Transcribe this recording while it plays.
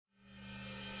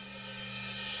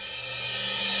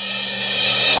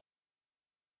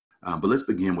But let's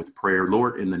begin with prayer.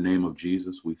 Lord, in the name of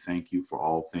Jesus, we thank you for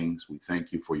all things. We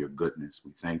thank you for your goodness.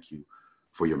 We thank you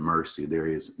for your mercy. There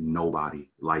is nobody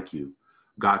like you.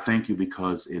 God, thank you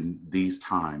because in these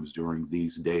times, during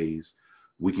these days,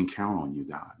 we can count on you,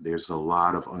 God. There's a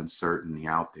lot of uncertainty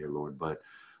out there, Lord, but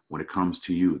when it comes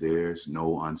to you, there's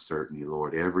no uncertainty,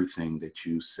 Lord. Everything that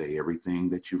you say, everything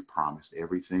that you've promised,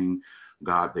 everything,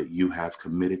 God, that you have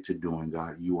committed to doing,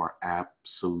 God, you are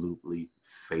absolutely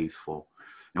faithful.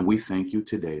 And we thank you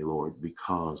today, Lord,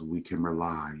 because we can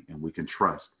rely and we can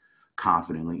trust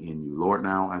confidently in you. Lord,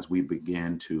 now as we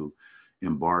begin to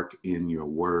embark in your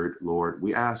word, Lord,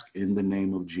 we ask in the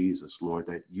name of Jesus, Lord,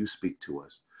 that you speak to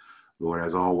us. Lord,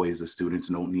 as always, the students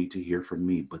don't need to hear from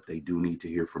me, but they do need to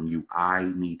hear from you.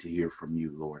 I need to hear from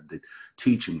you, Lord. The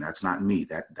teaching, that's not me.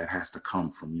 That has to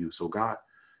come from you. So God,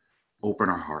 open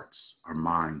our hearts, our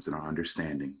minds, and our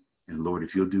understanding. And Lord,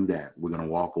 if you'll do that, we're going to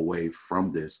walk away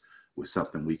from this with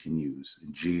something we can use.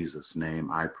 In Jesus'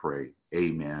 name, I pray.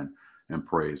 Amen. And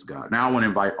praise God. Now I want to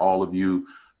invite all of you,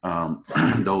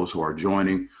 those who are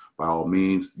joining, by all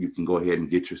means, you can go ahead and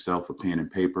get yourself a pen and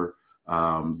paper.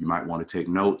 You might want to take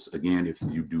notes. Again, if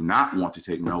you do not want to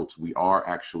take notes, we are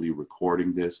actually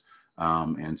recording this.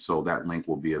 And so that link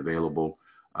will be available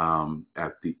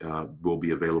will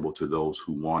be available to those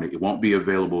who want it. It won't be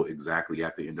available exactly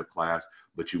at the end of class,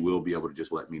 but you will be able to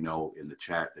just let me know in the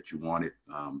chat that you want it.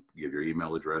 Give your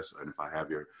email address. And if I have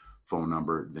your phone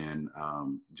number, then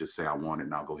just say I want it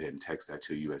and I'll go ahead and text that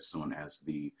to you as soon as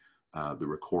the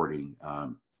recording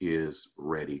is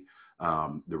ready.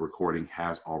 The recording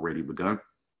has already begun.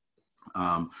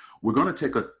 We're going to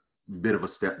take a bit of a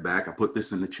step back. I put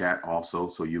this in the chat also,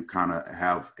 so you kind of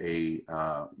have you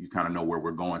kind of know where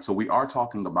we're going. So we are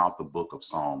talking about the book of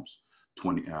Psalms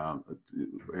 20.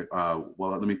 Well,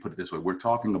 let me put it this way. We're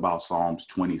talking about Psalms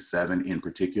 27 in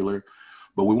particular,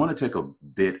 but we want to take a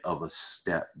bit of a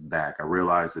step back. I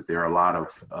realize that there are a lot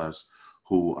of us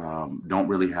who don't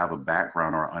really have a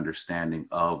background or understanding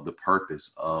of the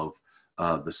purpose of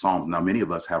the Psalms. Now, many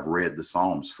of us have read the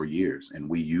Psalms for years, and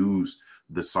we use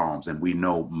the Psalms and we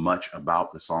know much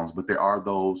about the Psalms, but there are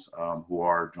those who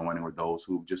are joining or those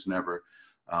who've just never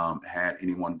had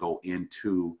anyone go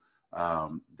into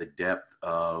the depth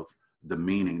of the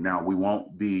meaning. Now, we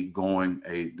won't be doing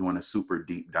a super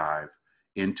deep dive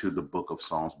into the book of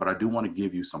Psalms, but I do want to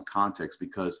give you some context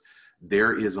because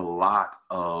there is a lot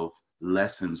of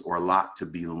lessons or a lot to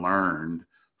be learned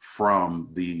from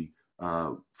the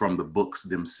books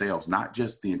themselves, not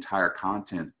just the entire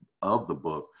content of the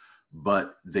book,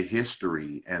 but the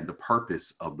history and the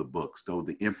purpose of the book. So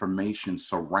the information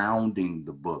surrounding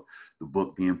the book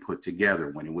being put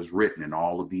together, when it was written, and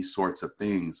all of these sorts of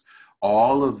things,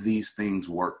 all of these things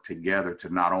work together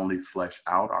to not only flesh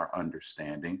out our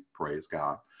understanding, praise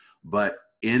God, but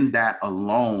in that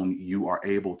alone, you are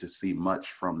able to see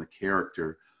much from the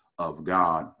character of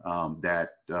God,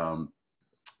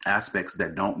 aspects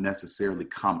that don't necessarily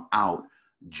come out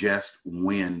just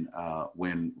when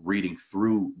reading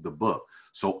through the book.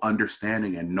 So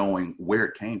understanding and knowing where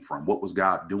it came from, what was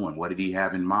God doing? What did he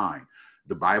have in mind?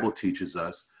 The Bible teaches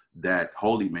us that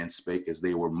holy men spake as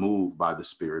they were moved by the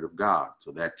Spirit of God.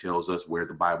 So that tells us where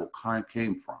the Bible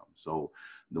came from. So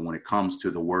when it comes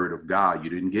to the word of God, you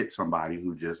didn't get somebody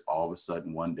who just all of a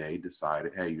sudden one day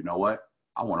decided, hey, you know what?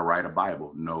 I want to write a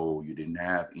Bible. No, you didn't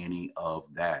have any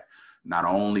of that. Not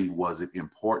only was it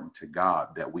important to God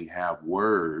that we have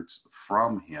words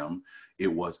from him, it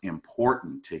was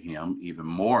important to him, even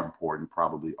more important,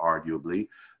 probably arguably,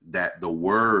 that the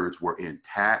words were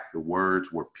intact, the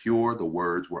words were pure, the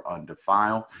words were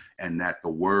undefiled, and that the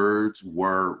words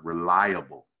were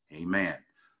reliable. Amen.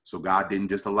 So God didn't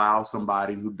just allow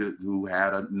somebody who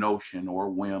had a notion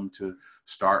or whim to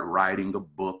start writing a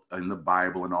book in the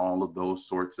Bible and all of those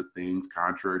sorts of things,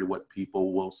 contrary to what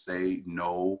people will say.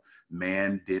 No,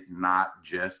 man did not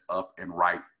just up and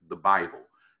write the Bible.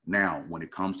 Now, when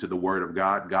it comes to the word of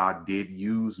God, God did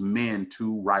use men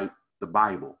to write the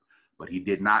Bible, but he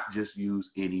did not just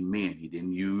use any men. He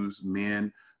didn't use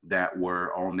men that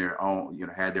were on their own,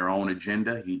 had their own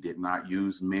agenda. He did not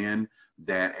use men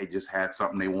that just had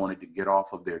something they wanted to get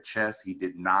off of their chest. He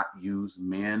did not use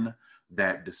men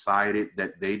that decided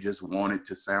that they just wanted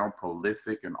to sound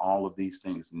prolific and all of these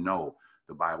things. No,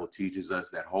 the Bible teaches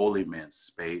us that holy men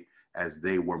spake as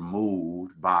they were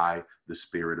moved by the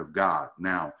Spirit of God.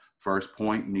 Now, first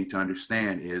point you need to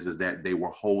understand is that they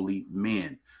were holy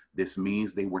men. This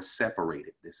means they were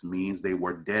separated. This means they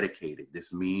were dedicated.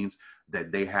 This means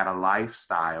that they had a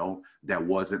lifestyle that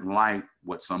wasn't like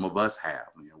what some of us have.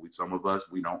 Some of us,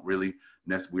 we don't really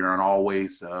we aren't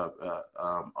always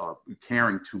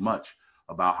caring too much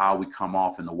about how we come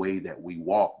off in the way that we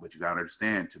walk. But you got to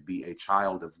understand, to be a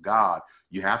child of God,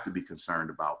 you have to be concerned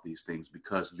about these things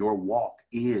because your walk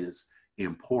is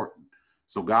important.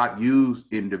 So God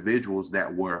used individuals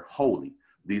that were holy.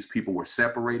 These people were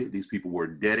separated. These people were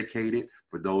dedicated.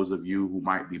 For those of you who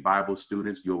might be Bible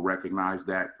students, you'll recognize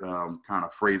that kind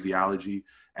of phraseology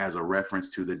as a reference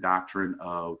to the doctrine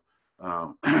of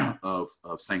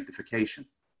sanctification,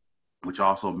 which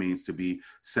also means to be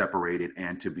separated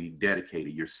and to be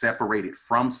dedicated. You're separated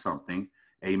from something,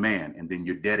 amen, and then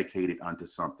you're dedicated unto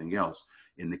something else.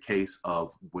 In the case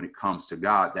of when it comes to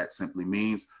God, that simply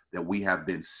means that we have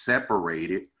been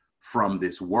separated from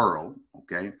this world,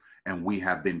 okay, and we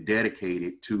have been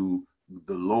dedicated to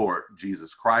the Lord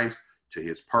Jesus Christ, to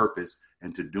his purpose,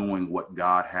 and to doing what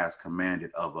God has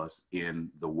commanded of us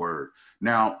in the word.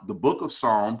 Now, the book of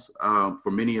Psalms,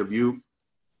 for many of you,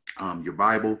 your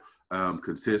Bible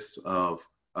consists of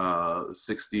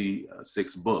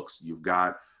 66 books. You've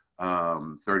got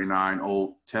 39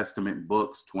 Old Testament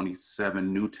books,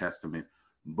 27 New Testament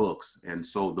books. And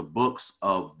so the books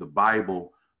of the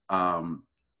Bible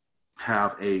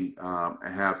have a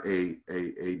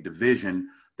division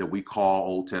that we call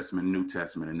Old Testament and New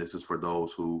Testament. And this is for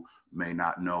those who may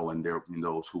not know, and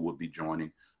those who will be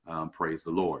joining. Praise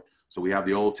the Lord. So we have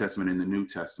the Old Testament and the New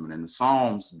Testament, and the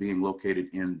Psalms being located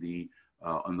in the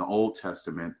Old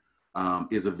Testament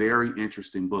is a very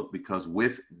interesting book, because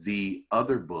with the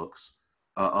other books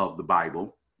of the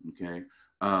Bible, okay,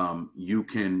 you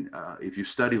can, if you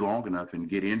study long enough and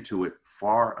get into it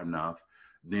far enough,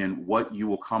 then what you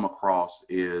will come across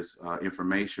is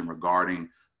information regarding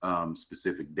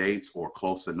specific dates or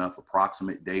close enough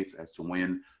approximate dates as to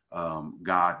when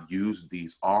God used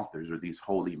these authors or these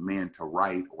holy men to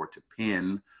write or to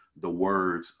pen the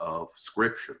words of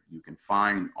scripture. You can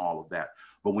find all of that.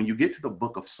 But when you get to the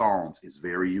book of Psalms, it's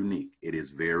very unique. It is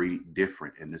very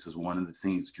different. And this is one of the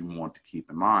things that you want to keep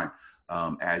in mind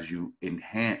as you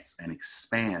enhance and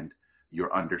expand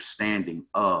your understanding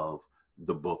of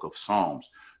the book of Psalms.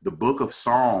 The book of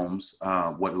Psalms,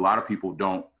 what a lot of people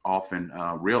don't often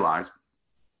realize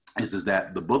is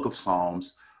that the book of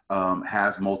Psalms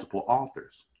has multiple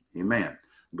authors. Amen.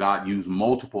 God used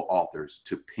multiple authors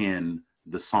to pen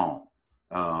the psalm.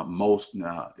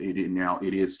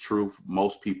 It is true.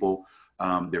 Most people,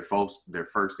 their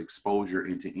first exposure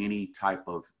into any type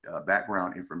of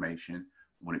background information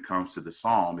when it comes to the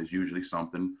psalm is usually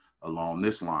something along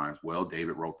this lines. Well,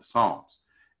 David wrote the Psalms,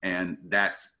 and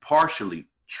that's partially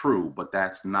true, but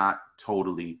that's not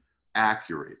totally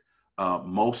accurate.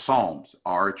 Most Psalms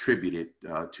are attributed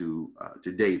to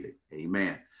David.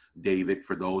 Amen. David,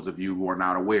 for those of you who are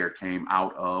not aware, came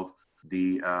out of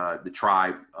the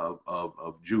tribe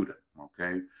of Judah.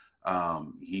 Okay.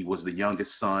 He was the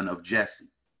youngest son of Jesse.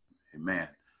 Amen.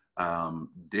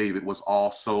 David was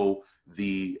also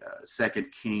the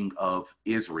second king of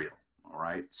Israel. All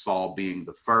right. Saul being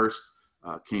the first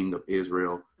king of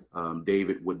Israel.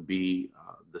 David would be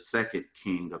the second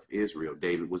king of Israel.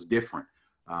 David was different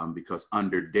because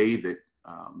under David,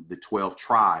 the 12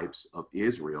 tribes of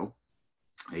Israel,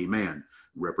 amen,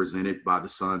 represented by the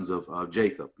sons of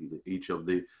Jacob. Each of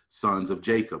the sons of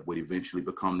Jacob would eventually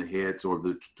become the heads of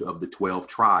the 12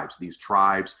 tribes. These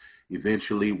tribes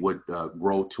eventually would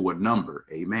grow to a number,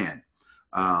 amen,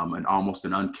 and almost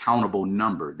an uncountable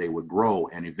number. They would grow,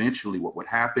 and eventually what would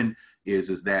happen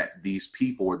is that these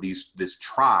people, or this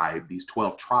tribe, these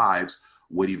 12 tribes,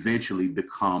 would eventually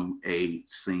become a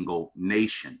single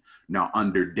nation. Now,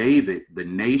 under David, the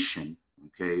nation,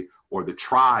 okay, or the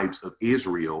tribes of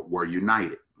Israel were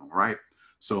united, all right?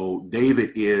 So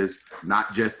David is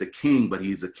not just a king, but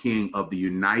he's a king of the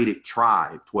united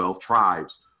tribe, 12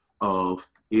 tribes of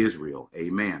Israel.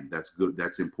 Amen. That's good.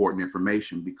 That's important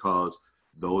information, because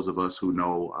those of us who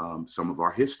know some of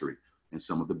our history and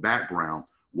some of the background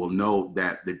will know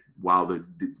that while the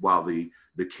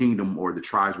kingdom or the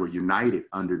tribes were united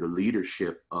under the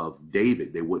leadership of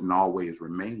David, they wouldn't always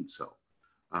remain so.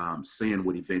 Sin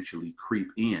would eventually creep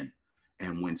in.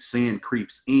 And when sin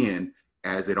creeps in,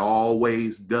 as it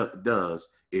always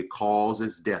does, it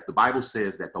causes death. The Bible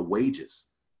says that the wages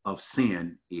of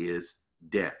sin is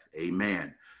death.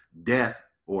 Amen. Death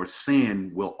or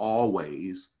sin will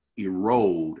always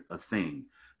erode a thing.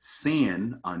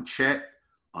 Sin, unchecked,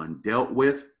 undealt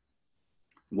with,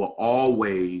 will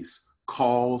always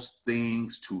cause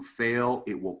things to fail.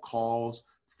 It will cause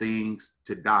things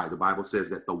to die. The Bible says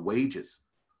that the wages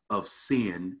of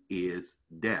sin is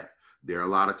death. There are a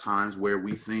lot of times where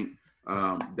we think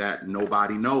that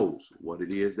nobody knows what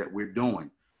it is that we're doing.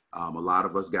 A lot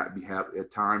of us have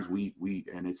at times we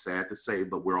and it's sad to say,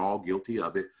 but we're all guilty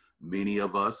of it. Many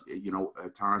of us,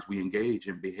 at times we engage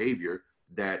in behavior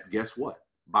that guess what?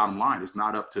 Bottom line, it's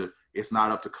not up to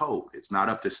code. It's not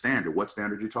up to standard. What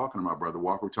standard you talking about, Brother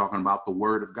Walker? We're talking about the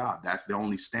word of God. That's the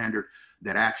only standard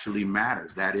that actually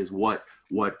matters. That is what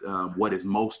is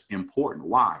most important.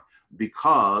 Why?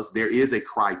 Because there is a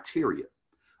criteria.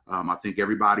 I think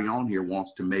everybody on here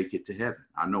wants to make it to heaven.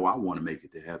 I know I want to make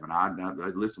it to heaven. I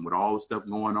listen, with all the stuff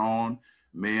going on,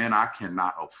 man, I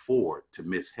cannot afford to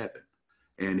miss heaven.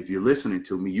 And if you're listening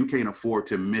to me, you can't afford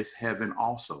to miss heaven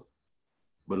also.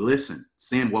 But listen,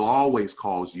 sin will always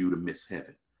cause you to miss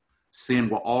heaven. Sin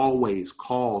will always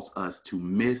cause us to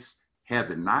miss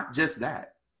heaven. Not just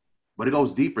that, but it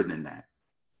goes deeper than that.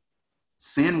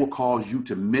 Sin will cause you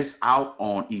to miss out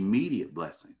on immediate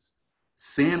blessings.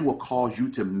 Sin will cause you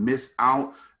to miss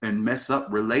out and mess up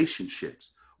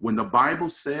relationships. When the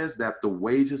Bible says that the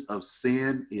wages of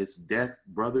sin is death,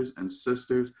 brothers and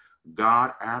sisters,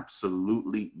 God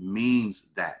absolutely means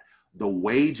that. The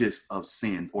wages of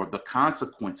sin, or the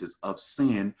consequences of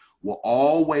sin, will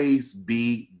always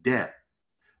be death.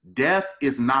 Death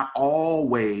is not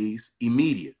always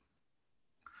immediate.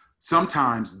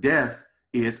 Sometimes death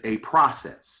is a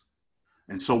process.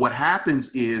 And so what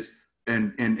happens is,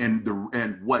 and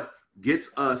what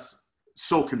gets us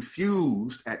so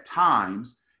confused at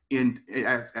times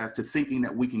as to thinking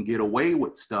that we can get away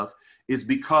with stuff, is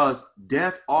because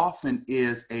death often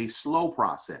is a slow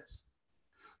process.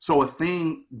 So a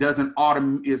thing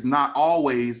is not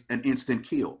always an instant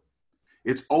kill.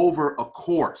 It's over a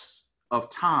course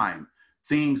of time.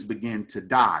 Things begin to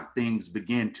die. Things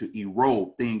begin to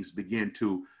erode. Things begin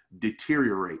to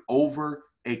deteriorate over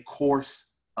a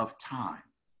course of time.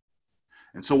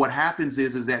 And so what happens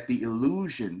is that the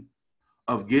illusion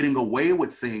of getting away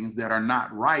with things that are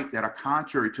not right, that are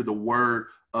contrary to the word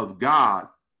of God,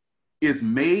 is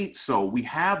made so. We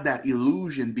have that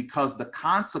illusion because the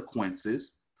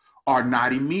consequences are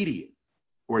not immediate,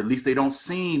 or at least they don't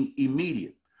seem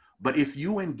immediate. But if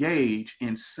you engage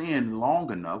in sin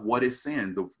long enough, what is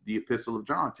sin? The Epistle of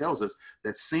John tells us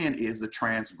that sin is the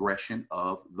transgression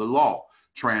of the law.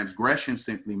 Transgression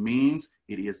simply means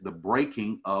it is the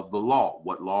breaking of the law.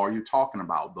 What law are you talking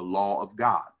about? The law of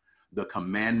God, the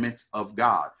commandments of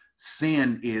God.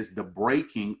 Sin is the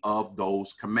breaking of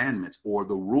those commandments, or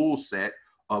the rule set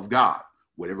of God.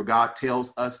 Whatever God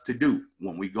tells us to do,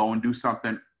 when we go and do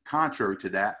something contrary to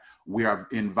that, we are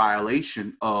in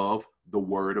violation of the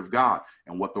word of God.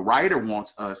 And what the writer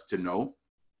wants us to know,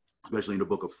 especially in the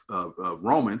book of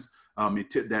Romans,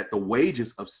 that the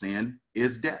wages of sin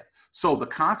is death. So the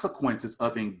consequences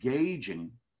of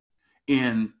engaging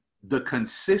in the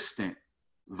consistent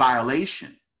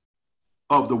violation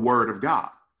of the word of God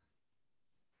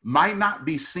might not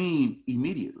be seen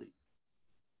immediately,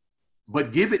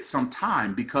 but give it some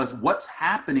time, because what's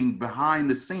happening behind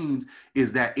the scenes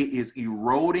is that it is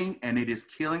eroding and it is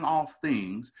killing off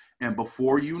things. And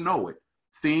before you know it,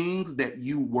 things that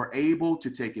you were able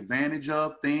to take advantage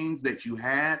of, things that you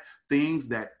had, things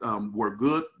that were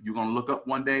good, you're going to look up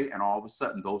one day and all of a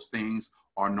sudden those things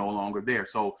are no longer there.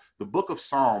 So the book of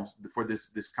Psalms, for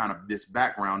this kind of this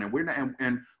background,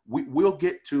 and we'll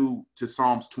get to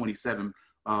Psalms 27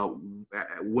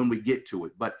 when we get to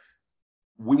it, but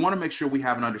we want to make sure we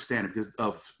have an understanding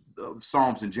of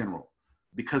Psalms in general,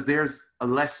 because there's a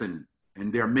lesson,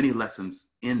 and there are many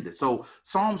lessons in this. So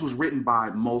Psalms was written by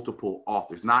multiple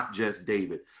authors, not just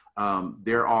David.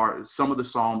 There are some of the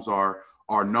Psalms are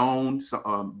known.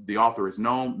 So, the author is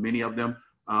known. Many of them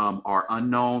are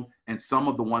unknown, and some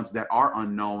of the ones that are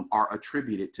unknown are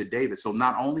attributed to David. So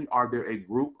not only are there a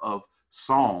group of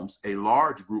Psalms, a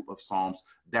large group of Psalms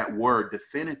that were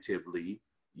definitively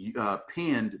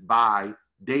penned by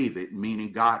David,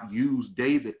 meaning God used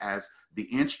David as the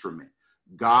instrument.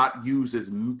 God uses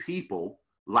people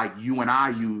like you and I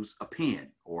use a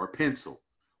pen or a pencil.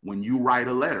 When you write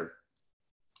a letter,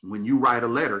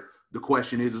 the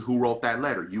question is who wrote that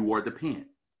letter, you or the pen?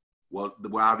 Well,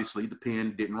 obviously the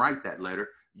pen didn't write that letter.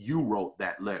 You wrote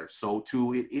that letter. So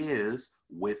too it is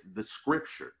with the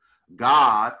scripture.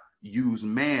 God used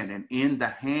man, and in the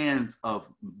hands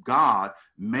of God,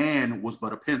 man was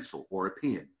but a pencil or a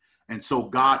pen. And so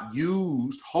God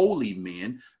used holy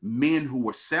men who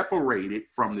were separated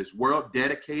from this world,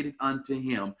 dedicated unto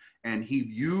him, and he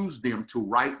used them to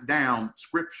write down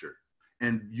scripture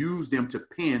and used them to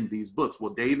pen these books.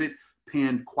 Well, David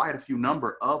penned quite a few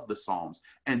number of the Psalms.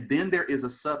 And then there is a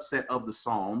subset of the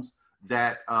Psalms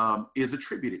that is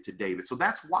attributed to David. So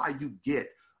that's why you get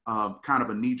kind of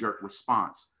a knee-jerk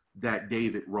response that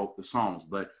David wrote the Psalms.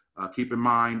 But keep in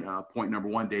mind, point number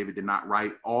one, David did not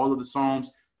write all of the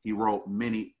Psalms. He wrote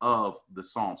many of the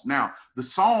Psalms. Now, the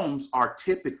Psalms are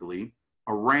typically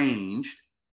arranged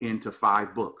into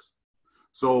 5 books.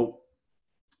 So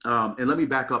and let me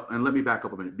back up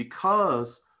a minute.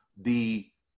 Because the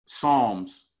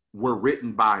Psalms were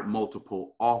written by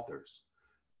multiple authors,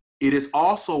 it is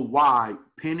also why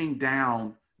pinning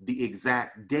down the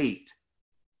exact date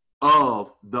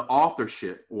of the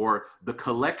authorship or the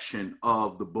collection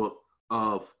of the book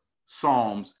of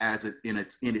Psalms as it in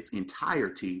its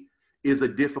entirety is a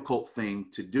difficult thing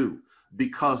to do,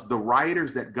 because the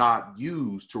writers that God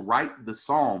used to write the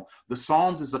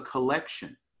Psalms is a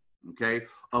collection, okay,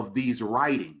 of these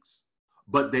writings,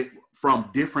 but they from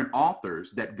different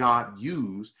authors that God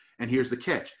used. And here's the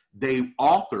catch: they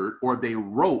authored or they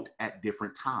wrote at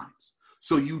different times.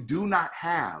 So you do not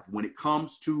have, when it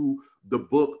comes to the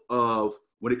book of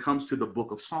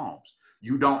Psalms,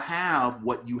 you don't have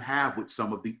what you have with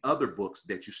some of the other books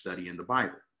that you study in the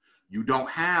Bible. You don't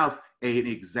have an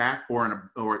exact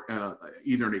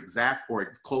either an exact or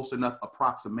a close enough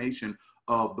approximation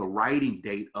of the writing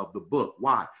date of the book.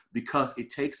 Why? Because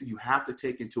you have to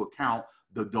take into account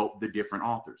the different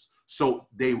authors. So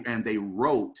they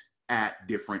wrote at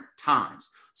different times.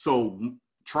 So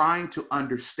trying to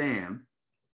understand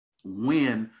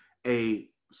when the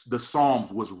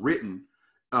Psalms was written,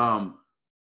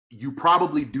 you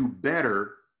probably do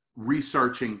better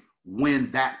researching when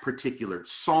that particular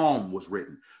psalm was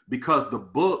written, because the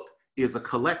book is a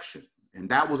collection and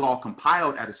that was all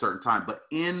compiled at a certain time. But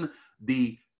in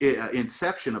the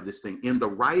inception of this thing, in the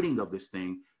writing of this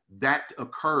thing, that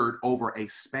occurred over a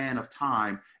span of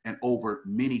time and over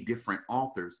many different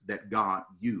authors that God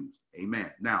used.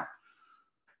 Amen. Now,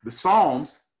 the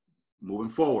Psalms, moving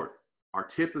forward, are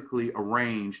typically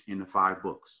arranged into 5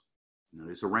 books. Now,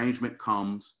 this arrangement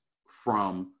comes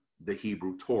from the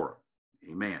Hebrew Torah,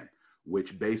 amen,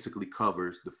 which basically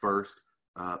covers the first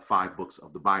 5 books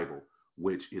of the Bible,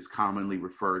 which is commonly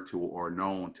referred to or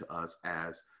known to us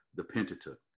as the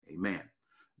Pentateuch, amen.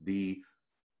 The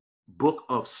book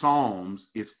of Psalms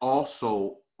is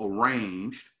also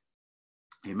arranged,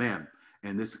 amen,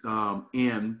 and this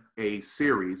in a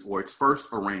series, or its first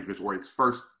arrangements, or its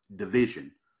first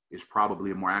division is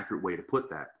probably a more accurate way to put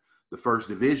that. The first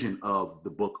division of the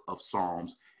book of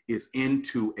Psalms is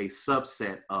into a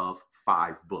subset of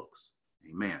 5 books.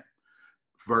 Amen.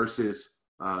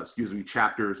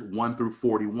 Chapters 1 through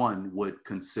 41 would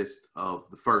consist of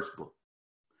the first book.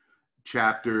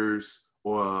 Chapters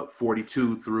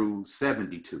 42 through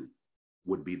 72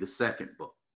 would be the second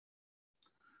book.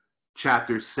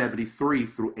 Chapters 73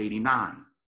 through 89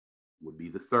 would be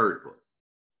the third book.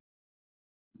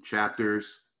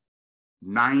 Chapters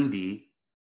 90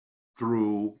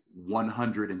 through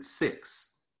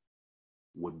 106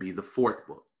 would be the fourth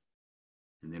book.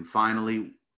 And then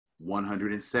finally,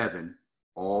 107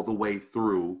 all the way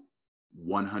through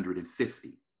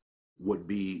 150 would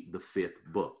be the 5th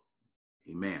book.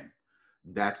 Amen.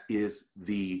 That is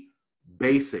the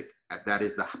basic, that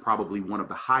is probably one of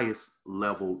the highest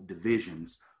level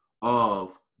divisions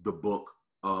of the book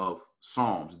of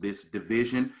Psalms. This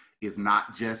division is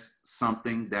not just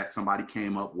something that somebody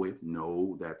came up with.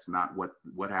 No, that's not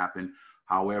what happened.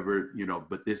 However,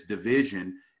 but this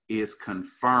division is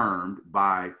confirmed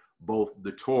by both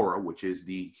the Torah, which is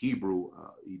the Hebrew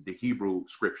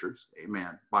scriptures,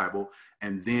 amen, Bible,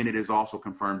 and then it is also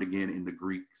confirmed again in the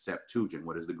Greek Septuagint.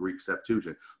 What is the Greek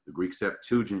Septuagint? The Greek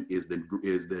Septuagint is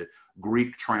the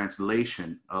Greek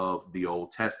translation of the Old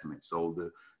Testament. So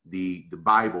the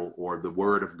Bible, or the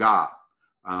Word of God,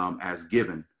 as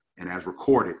given and as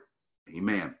recorded,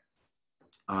 amen,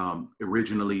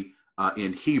 originally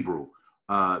in Hebrew,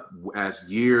 as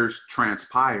years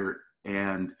transpired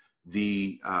and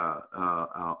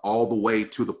all the way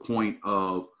to the point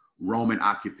of Roman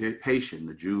occupation.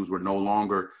 The Jews were no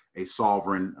longer a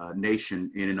sovereign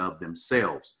nation in and of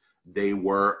themselves. They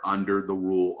were under the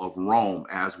rule of Rome,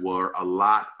 as were a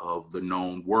lot of the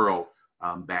known world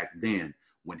back then.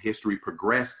 When history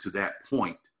progressed to that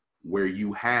point where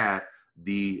you had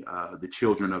the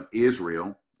children of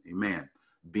Israel, amen,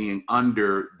 being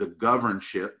under the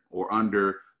governorship or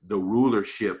under the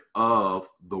rulership of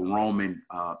the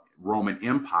Roman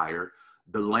Empire,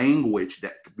 the language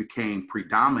that became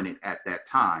predominant at that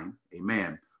time,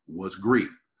 amen, was Greek.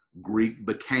 Greek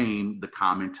became the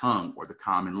common tongue or the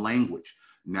common language.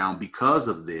 Now, because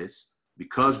of this,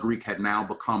 because Greek had now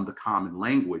become the common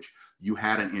language, you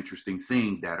had an interesting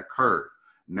thing that occurred.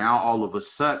 Now, all of a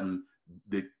sudden,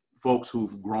 the folks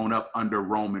who've grown up under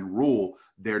Roman rule,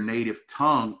 their native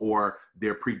tongue or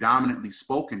their predominantly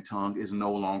spoken tongue is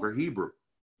no longer Hebrew.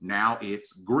 Now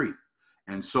it's Greek.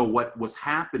 And so what was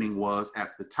happening was,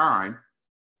 at the time,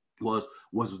 was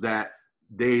that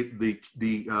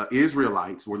the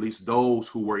Israelites, or at least those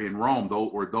who were in Rome,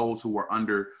 those who were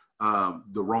under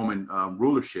the Roman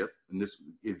rulership. And this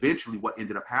eventually what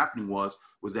ended up happening was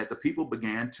that the people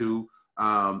began to,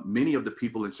 many of the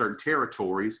people in certain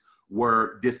territories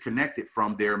were disconnected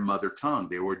from their mother tongue.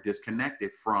 They were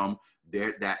disconnected from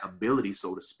that ability,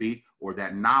 so to speak, or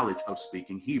that knowledge of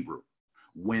speaking Hebrew.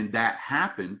 When that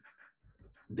happened,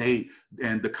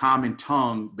 and the common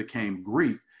tongue became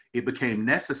Greek, it became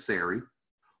necessary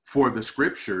for the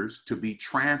scriptures to be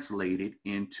translated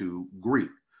into Greek,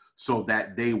 so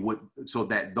that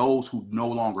those who no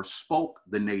longer spoke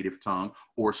the native tongue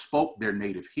or spoke their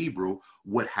native Hebrew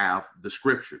would have the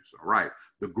scriptures. All right.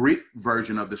 The Greek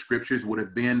version of the scriptures would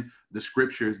have been the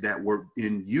scriptures that were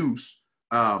in use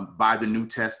by the New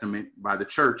Testament, by the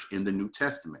church in the New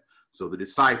Testament. So the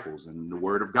disciples and the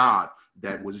word of God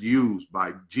that was used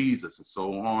by Jesus and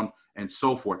so on and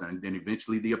so forth. And then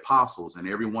eventually the apostles and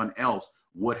everyone else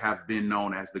would have been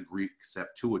known as the Greek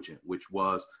Septuagint, which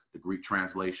was the Greek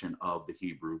translation of the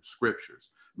Hebrew scriptures.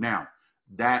 Now,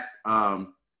 that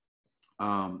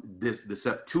the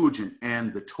Septuagint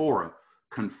and the Torah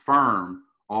confirm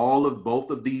both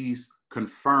of these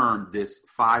confirm this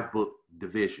 5-book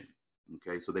division.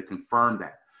 Okay, so they confirm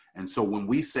that. And so when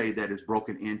we say that it's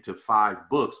broken into 5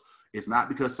 books, it's not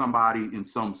because somebody in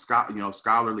some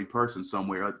scholarly person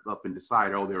somewhere up and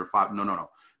decide, oh, there are 5. No.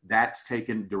 That's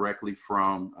taken directly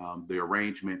from the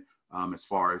arrangement as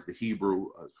far as the Hebrew,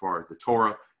 as far as the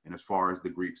Torah, and as far as the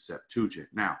Greek Septuagint.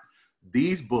 Now,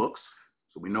 these books,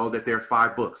 so we know that there are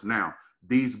 5 books. Now,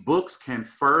 these books can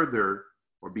further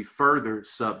or be further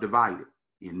subdivided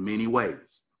in many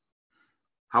ways.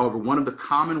 However, one of the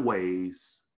common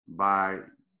ways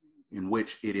in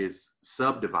which it is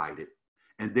subdivided,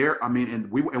 and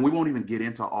we won't even get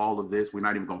into all of this. We're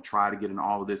not even going to try to get into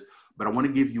all of this, but I want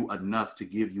to give you enough to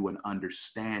give you an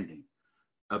understanding,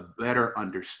 a better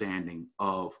understanding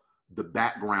of the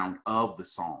background of the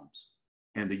Psalms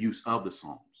and the use of the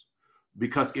Psalms,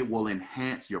 because it will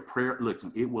enhance your prayer.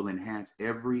 Listen, it will enhance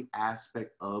every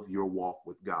aspect of your walk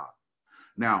with God.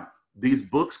 Now, these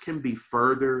books can be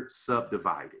further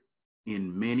subdivided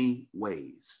in many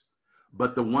ways,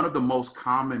 but one of the most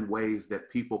common ways that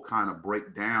people kind of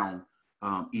break down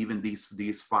even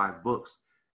these 5 books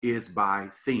is by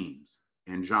themes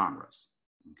and genres.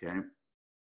 Okay.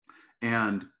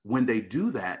 And when they do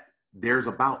that, there's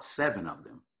about 7 of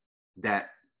them that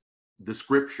the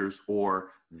scriptures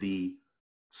or the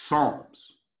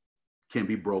Psalms can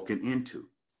be broken into.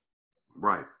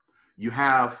 Right. You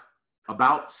have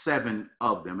about 7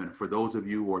 of them. And for those of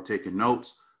you who are taking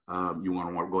notes, you want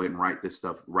to go ahead and write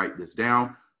this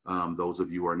down. Those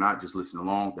of you who are not, just listen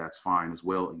along, that's fine as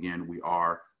well. Again, we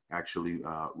are actually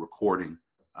recording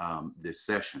this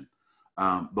session.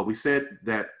 But we said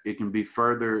that it can be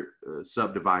further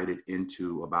subdivided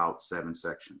into about 7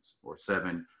 sections or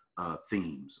 7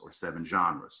 themes or 7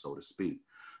 genres, so to speak.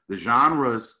 The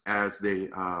genres as they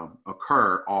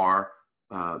occur are,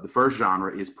 the first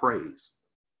genre is praise.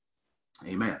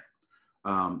 Amen.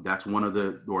 That's one of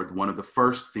the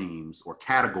first themes or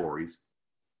categories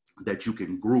that you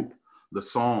can group the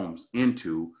Psalms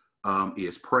into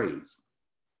is praise.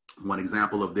 One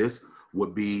example of this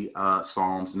would be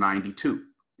Psalms 92.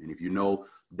 And if you know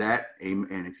that, and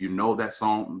if you know that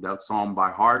psalm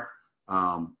by heart,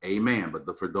 amen.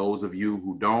 But for those of you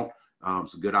who don't,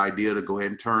 it's a good idea to go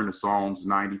ahead and turn to Psalms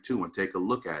 92 and take a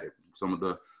look at it. Some of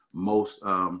the most,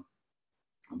 some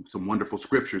wonderful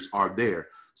scriptures are there.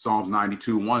 Psalms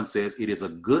 92:1 says, "It is a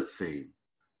good thing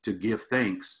to give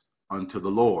thanks unto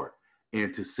the Lord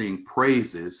and to sing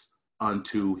praises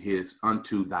unto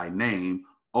thy name,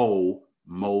 O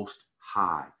Most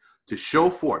High, to show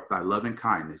forth thy loving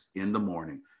kindness in the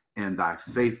morning and thy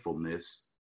faithfulness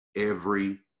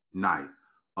every night,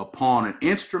 upon an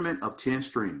instrument of 10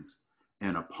 strings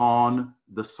and upon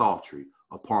the psaltery,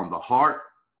 upon the harp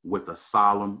with a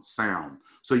solemn sound."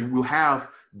 So you will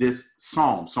have this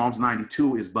psalm. Psalms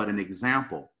 92 is but an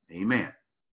example. Amen.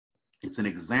 It's an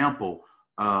example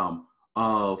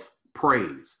of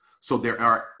praise. So there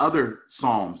are other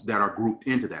psalms that are grouped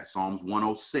into that. Psalms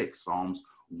 106, Psalms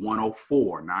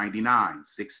 104, 99,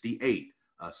 68,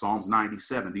 Psalms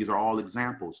 97. These are all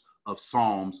examples of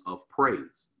psalms of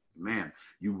praise. Man,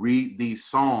 you read these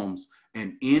psalms,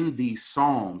 and in these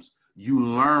psalms, you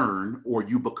learn or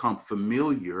you become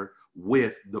familiar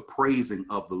with the praising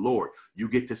of the Lord. You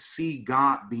get to see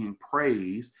God being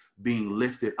praised, being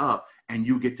lifted up, and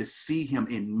you get to see him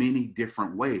in many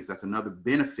different ways. That's another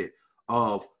benefit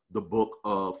of the book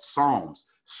of Psalms.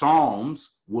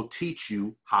 Psalms will teach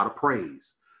you how to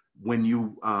praise. When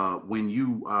you are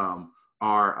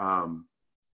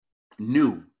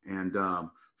new, and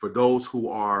for those who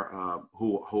are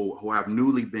who have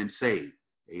newly been saved,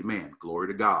 Amen. Glory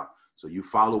to God. So you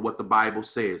follow what the Bible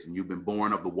says, and you've been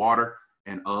born of the water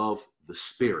and of the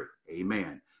Spirit.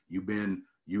 Amen.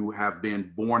 You have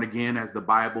been born again, as the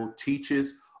Bible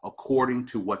teaches, according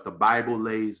to what the Bible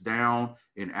lays down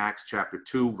in Acts chapter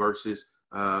 2, verses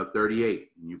 38.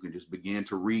 And you can just begin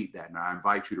to read that. And I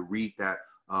invite you to read that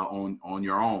on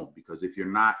your own, because if you're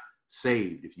not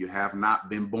saved, if you have not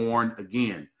been born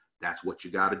again, that's what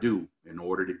you got to do in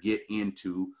order to get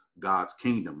into God's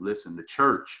kingdom. Listen, the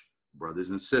church, brothers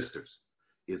and sisters,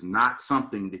 is not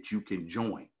something that you can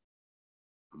join.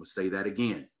 I'm going to say that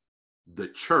again. The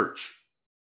church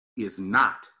is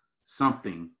not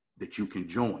something that you can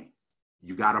join.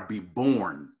 You got to be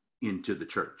born into the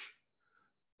church.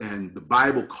 And the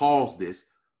Bible calls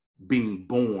this being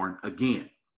born again.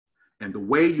 And the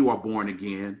way you are born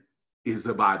again is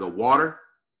by the water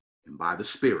and by the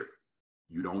Spirit.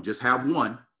 You don't just have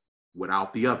one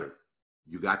without the other.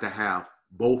 You got to have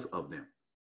both of them.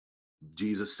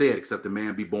 Jesus said, except a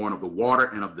man be born of the water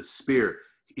and of the Spirit,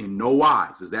 in no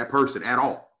wise is that person at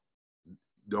all.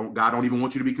 God don't even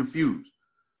want you to be confused.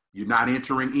 You're not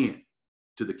entering in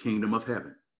to the kingdom of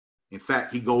heaven. In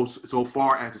fact, he goes so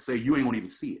far as to say you ain't gonna even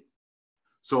see it.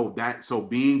 So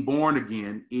being born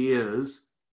again is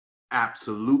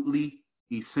absolutely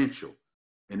essential.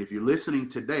 And if you're listening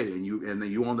today and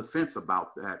you're on the fence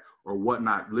about that or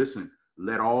whatnot, listen,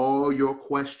 let all your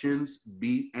questions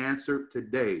be answered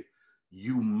today.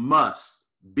 You must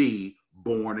be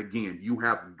born again. You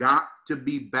have got to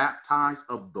be baptized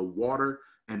of the water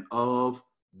and of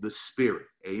the Spirit.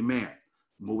 Amen.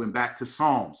 Moving back to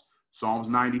Psalms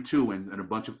 92 and a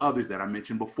bunch of others that I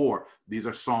mentioned before. These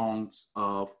are songs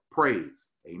of praise.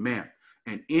 Amen.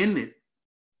 And in it,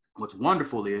 what's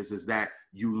wonderful is that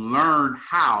you learn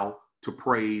how to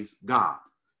praise God.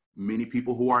 Many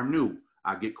people who are new,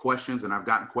 I get questions, and I've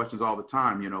gotten questions all the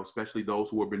time, especially those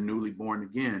who have been newly born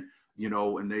again,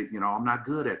 and they, I'm not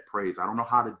good at praise. I don't know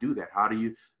how to do that. How do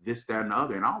you this, that, and the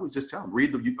other? And I always just tell them,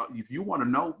 if you want to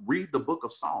know, read the book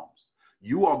of Psalms.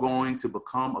 You are going to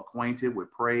become acquainted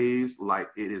with praise like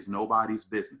it is nobody's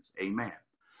business. Amen.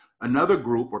 Another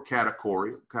group or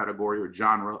category or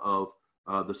genre of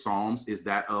the Psalms is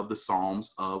that of the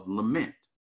Psalms of lament.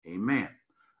 Amen.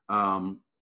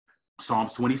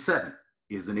 Psalms 27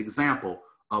 is an example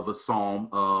of a psalm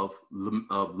of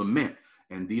lament.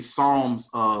 And these psalms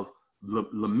of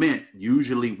lament,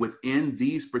 usually within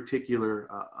these particular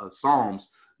psalms,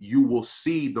 you will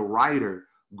see the writer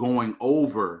going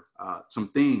over some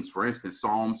things. For instance,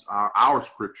 Psalms, our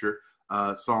scripture,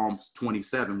 Psalms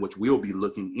 27, which we'll be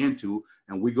looking into,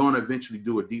 and we're going to eventually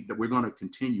we're going to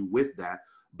continue with that.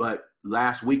 But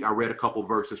last week I read a couple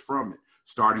verses from it,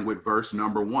 starting with verse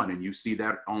number 1, and you see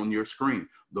that on your screen.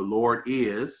 The Lord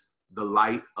is the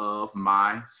light of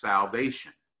my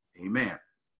salvation. Amen.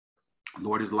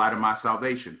 Lord is the light of my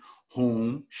salvation.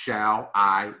 Whom shall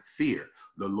I fear?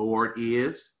 The Lord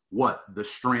is what? The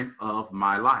strength of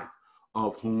my life.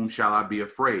 Of whom shall I be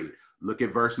afraid? Look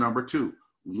at verse number 2.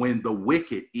 When the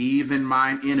wicked, even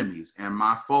mine enemies and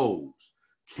my foes,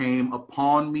 came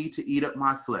upon me to eat up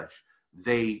my flesh,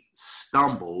 they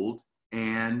stumbled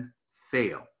and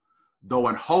fell. Though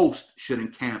an host should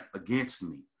encamp against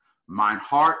me, mine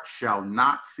heart shall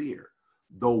not fear.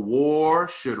 Though war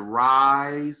should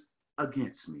rise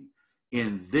against me,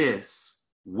 in this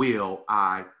will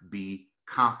I be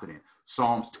confident.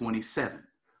 Psalms 27,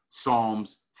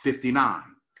 Psalms 59,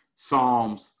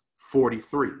 Psalms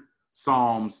 43,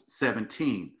 Psalms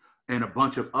 17, and a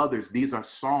bunch of others. These are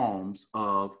psalms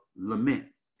of lament.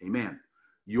 Amen.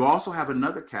 You also have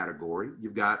another category.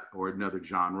 Or another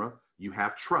genre. You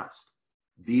have trust.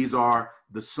 These are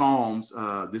the psalms.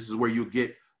 This is where you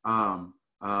get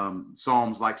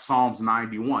psalms like Psalms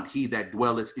 91. He that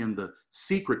dwelleth in the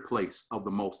secret place of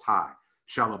the Most High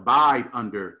shall abide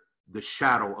under the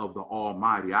shadow of the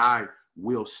Almighty. I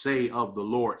will say of the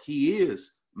Lord, he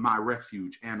is my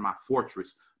refuge and my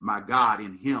fortress, my God,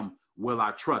 in him will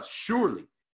I trust. Surely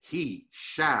he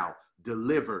shall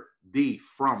deliver thee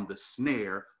from the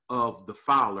snare of the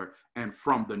fowler and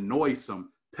from the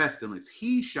noisome pestilence.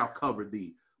 He shall cover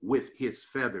thee with his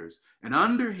feathers, and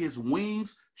under his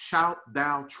wings shalt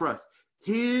thou trust.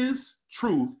 His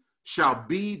truth shall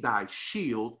be thy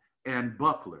shield and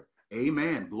buckler.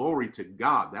 Amen. Glory to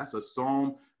God. That's a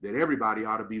psalm that everybody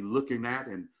ought to be looking at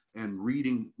and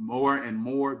reading more and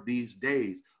more these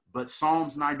days. But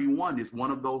Psalms 91 is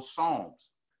one of those psalms,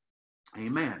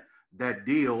 amen, that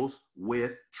deals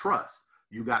with trust.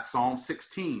 You got Psalm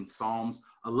 16, Psalms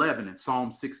 11, and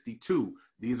Psalm 62.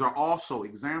 These are also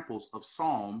examples of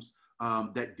psalms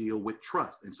that deal with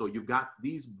trust. And so you've got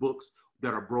these books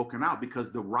that are broken out,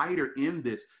 because the writer in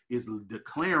this is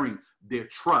declaring their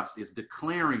trust, is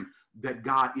declaring that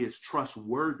God is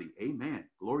trustworthy. Amen.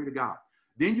 Glory to God.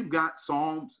 Then you've got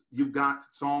Psalms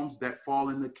that fall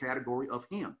in the category of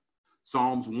hymn.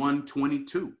 Psalms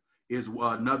 122 is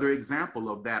another example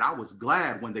of that. I was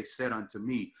glad when they said unto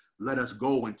me, let us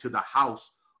go into the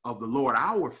house of the Lord.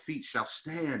 Our feet shall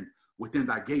stand within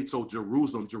thy gates, O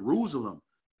Jerusalem. Jerusalem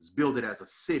is built as a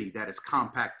city that is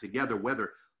compact together,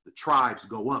 whether the tribes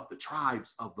go up, the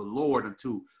tribes of the Lord,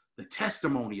 unto the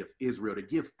testimony of Israel, to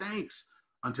give thanks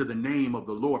unto the name of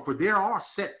the Lord. For there are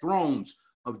set thrones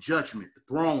of judgment, the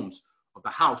thrones of the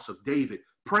house of David.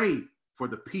 Pray for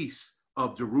the peace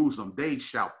of Jerusalem. They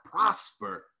shall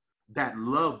prosper that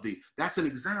love thee. That's an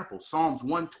example. Psalms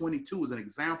 122 is an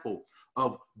example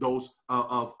of those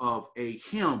of a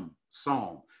hymn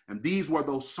psalm. And these were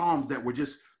those psalms that were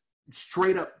just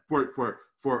straight up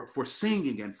for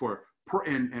singing and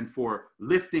for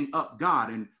lifting up God.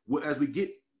 And as we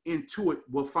get into it,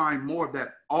 we'll find more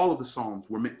that all of the psalms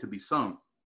were meant to be sung.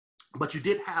 But you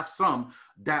did have some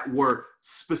that were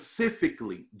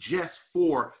specifically just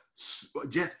for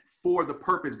the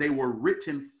purpose. They were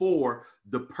written for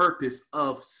the purpose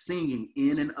of singing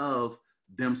in and of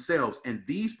themselves. And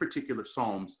these particular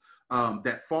psalms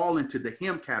that fall into the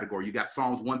hymn category, you got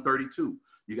Psalms 132,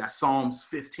 you got Psalms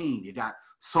 15, you got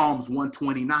Psalms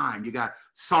 129, you got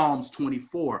Psalms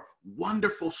 24,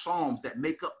 wonderful psalms that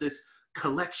make up this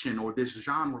collection or this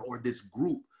genre or this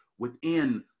group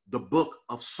within the book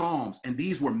of Psalms. And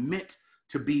these were meant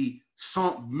to be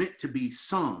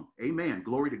sung. Amen.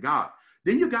 Glory to God.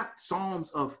 Then you got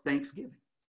Psalms of thanksgiving.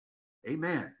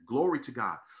 Amen. Glory to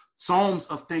God. Psalms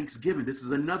of thanksgiving. This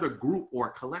is another group or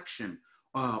collection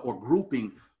or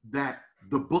grouping that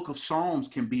the book of Psalms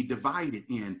can be divided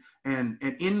in. And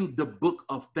in the book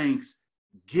of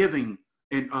thanksgiving,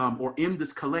 and or in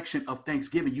this collection of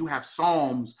thanksgiving, you have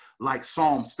psalms like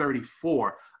Psalms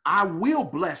 34. I will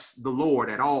bless the Lord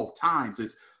at all times.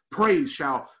 His praise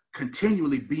shall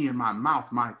continually be in my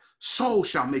mouth. My soul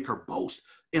shall make her boast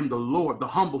in the Lord. The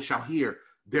humble shall hear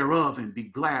thereof and be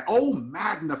glad. Oh,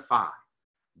 magnify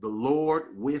the Lord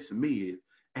with me,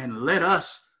 and let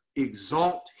us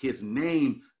exalt his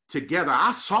name together.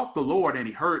 I sought the Lord, and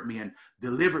he heard me and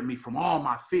delivered me from all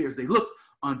my fears. They looked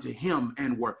unto him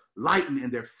and were lightened,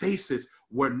 and their faces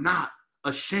were not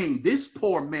ashamed. This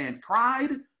poor man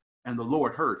cried, and the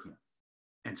Lord heard him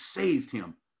and saved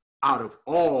him out of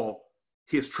all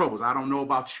his troubles. I don't know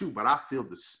about you, but I feel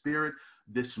the Spirit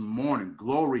this morning.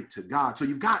 Glory to God. So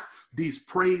you've got these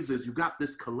praises, you've got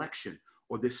this collection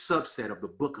or this subset of the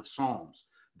book of Psalms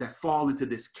that fall into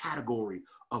this category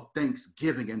of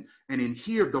thanksgiving. And in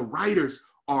here, the writers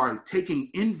are taking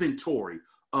inventory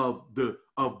of the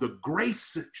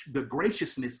grace, the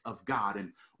graciousness of God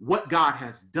and what God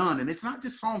has done. And it's not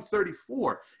just Psalm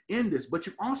 34 in this, but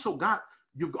you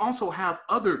also have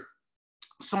other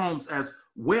Psalms as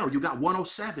well. You got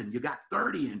 107, you got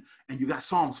 30, and you got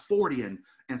Psalms 40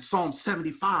 and Psalm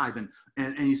 75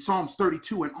 and Psalms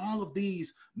 32. And all of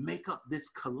these make up this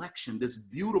collection, this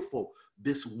beautiful,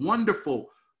 this wonderful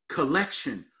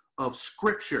collection of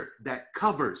scripture that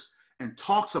covers and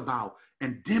talks about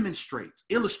and demonstrates,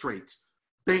 illustrates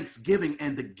thanksgiving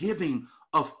and the giving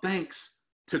of thanks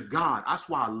to God. That's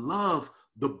why I love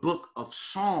the book of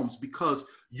Psalms, because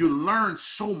you learn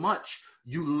so much.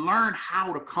 You learn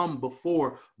how to come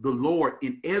before the Lord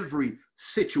in every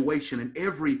situation, in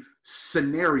every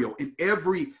scenario, in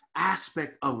every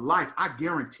aspect of life. I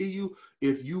guarantee you,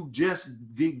 if you just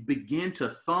begin to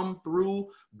thumb through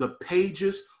the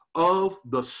pages of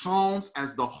the Psalms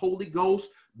as the Holy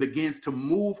Ghost begins to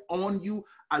move on you,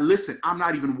 listen, I'm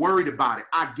not even worried about it.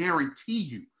 I guarantee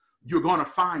you, you're going to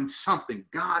find something.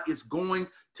 God is going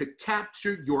to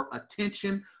capture your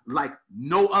attention like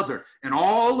no other. And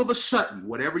all of a sudden,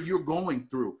 whatever you're going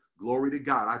through, glory to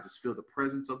God, I just feel the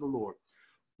presence of the Lord.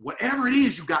 Whatever it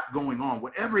is you got going on,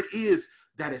 whatever it is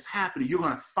that is happening, you're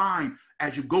going to find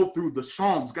as you go through the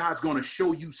Psalms, God's going to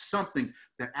show you something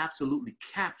that absolutely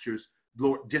captures,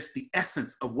 Lord, just the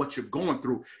essence of what you're going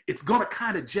through. It's going to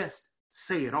kind of just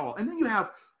say it all. And then you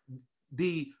have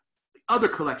the other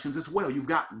collections as well. You've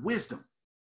got wisdom.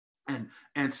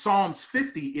 And Psalms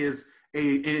 50 is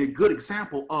a good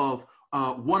example of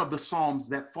one of the Psalms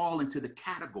that fall into the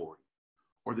category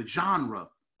or the genre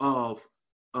of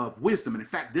wisdom. And in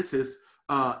fact, this is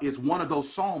one of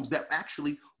those Psalms that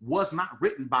actually was not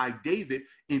written by David.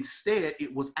 Instead,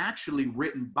 it was actually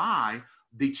written by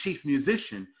the chief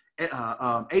musician.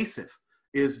 Asaph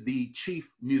was the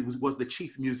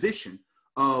chief musician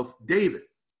of David.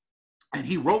 And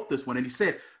he wrote this one, and he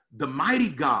said, "The mighty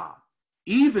God,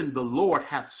 even the Lord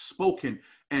hath spoken,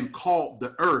 and called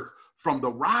the earth. From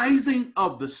the rising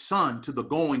of the sun to the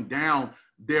going down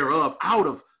thereof, out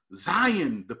of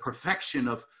Zion, the perfection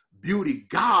of beauty,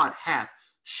 God hath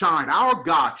shined. Our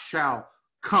God shall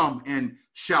come and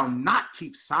shall not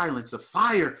keep silence. A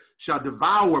fire shall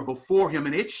devour before him,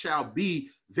 and it shall be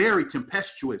very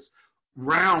tempestuous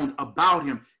round about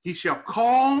him. He shall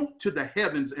call to the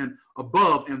heavens and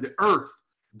above and the earth,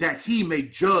 that he may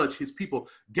judge his people.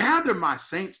 Gather my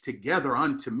saints together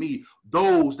unto me,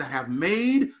 those that have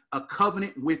made a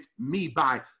covenant with me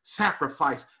by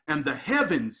sacrifice, and the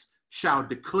heavens shall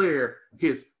declare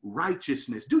his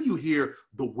righteousness. Do you hear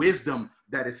the wisdom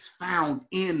that is found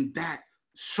in that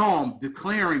psalm,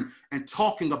 declaring and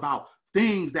talking about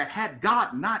things that had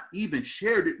God not even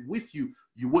shared it with you,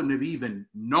 you wouldn't have even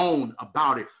known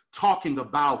about it, talking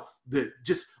about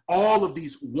just all of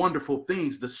these wonderful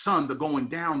things, the sun, the going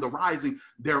down, the rising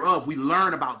thereof. We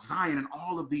learn about Zion and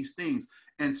all of these things.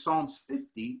 And Psalms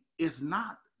 50 is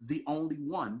not the only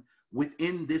one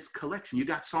within this collection. You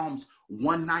got Psalms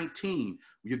 119.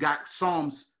 You got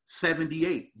Psalms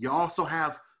 78. You also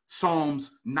have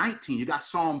Psalms 19. You got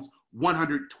Psalms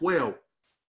 112.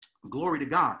 Glory to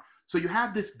God. So you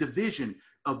have this division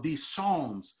of these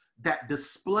Psalms that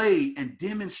display and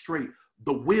demonstrate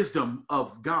the wisdom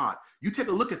of God. You take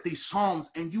a look at these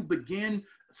Psalms and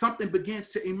something begins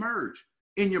to emerge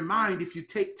in your mind. If you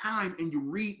take time and you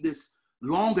read this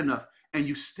long enough and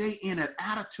you stay in an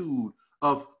attitude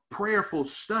of prayerful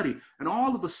study, and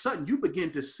all of a sudden you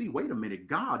begin to see, wait a minute,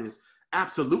 God is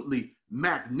absolutely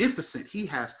magnificent. He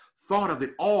has thought of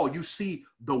it all. You see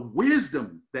the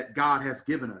wisdom that God has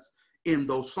given us in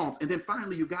those Psalms. And then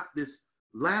finally, you got this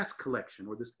last collection,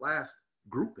 or this last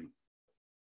grouping.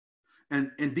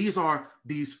 And these are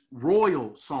these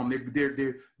royal Psalms.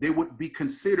 They would be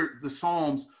considered the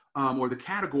Psalms, or the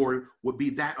category would be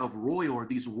that of royal, or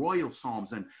these royal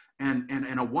Psalms. And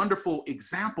a wonderful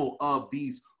example of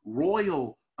these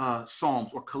royal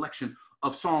Psalms or collection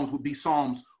of Psalms would be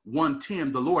Psalms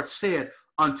 110. The Lord said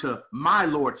unto my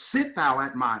Lord, sit thou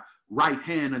at my right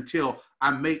hand until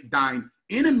I make thine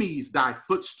enemies thy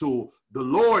footstool. The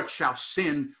Lord shall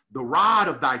send the rod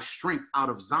of thy strength out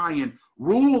of Zion.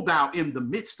 Rule thou in the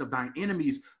midst of thine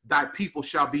enemies. Thy people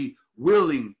shall be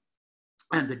willing,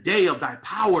 and the day of thy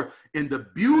power in the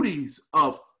beauties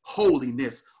of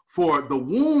holiness. For the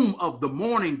womb of the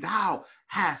morning thou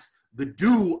hast the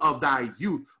dew of thy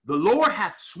youth. The Lord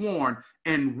hath sworn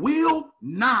and will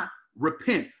not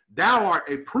repent. Thou art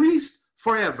a priest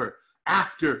forever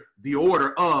after the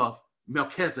order of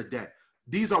Melchizedek.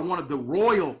 These are one of the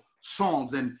royal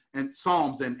Psalms and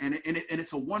Psalms, and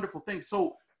it's a wonderful thing.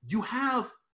 So you have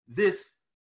this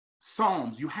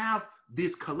Psalms, you have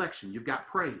this collection. You've got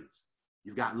praise,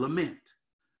 you've got lament,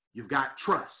 you've got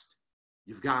trust,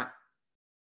 you've got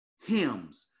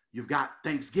hymns, you've got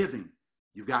thanksgiving,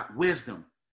 you've got wisdom,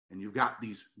 and you've got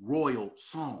these royal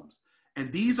Psalms.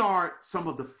 And these are some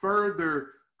of the further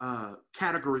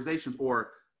categorizations or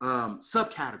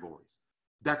subcategories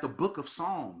that the book of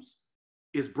Psalms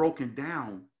is broken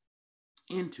down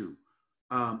into.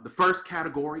 The first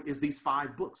category is these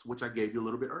 5 books, which I gave you a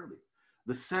little bit earlier.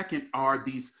 The second are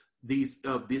these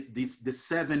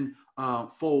 7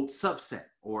 fold subset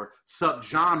or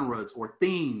subgenres or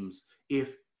themes,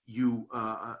 if you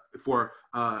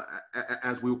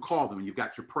as we would call them. And you've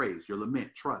got your praise, your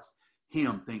lament, trust,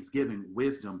 hymn, thanksgiving,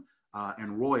 wisdom,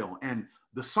 and royal. And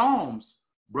the Psalms,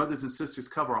 brothers and sisters,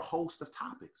 cover a host of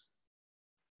topics.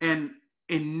 And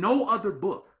in no other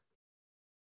book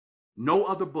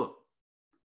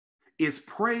is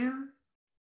prayer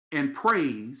and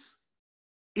praise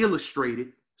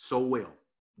illustrated so well.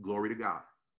 Glory to God.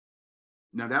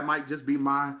 Now that might just be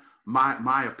my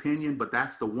opinion, but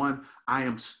that's the one I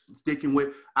am sticking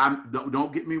with.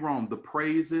 Don't get me wrong. The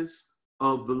praises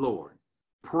of the Lord,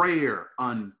 prayer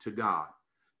unto God,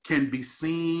 can be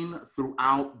seen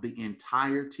throughout the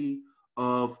entirety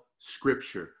of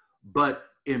Scripture. But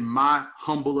in my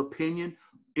humble opinion,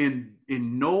 in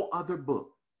no other book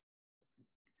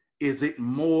is it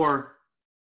more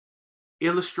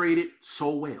illustrated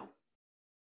so well,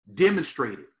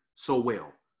 demonstrated so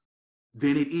well,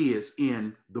 than it is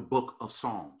in the book of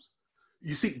Psalms.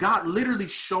 You see, God literally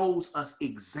shows us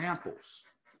examples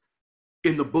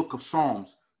in the book of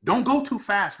Psalms. Don't go too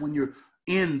fast when you're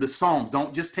in the Psalms.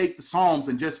 Don't just take the Psalms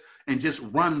and just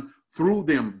run through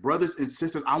them. Brothers and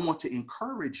sisters, I want to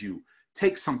encourage you.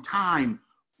 Take some time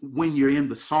when you're in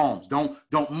the Psalms. Don't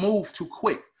move too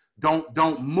quick.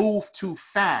 Don't move too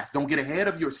fast. Don't get ahead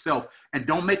of yourself and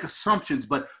don't make assumptions,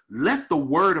 but let the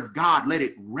word of God, let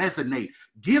it resonate.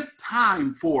 Give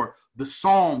time for the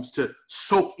Psalms to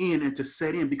soak in and to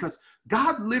set in, because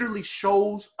God literally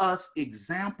shows us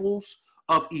examples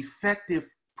of effective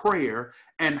prayer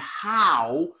and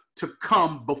how to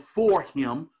come before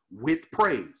him with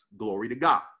praise. Glory to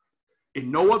God.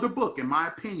 In no other book, in my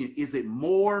opinion, is it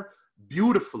more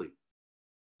beautifully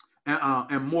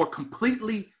and more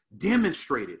completely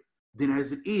demonstrated than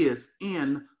as it is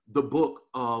in the book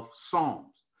of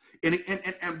Psalms. And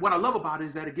what I love about it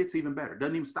is that it gets even better.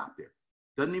 Doesn't even stop there.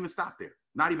 Doesn't even stop there.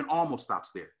 Not even almost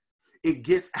stops there. It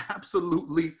gets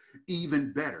absolutely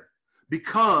even better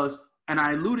because, and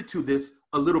I alluded to this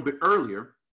a little bit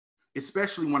earlier,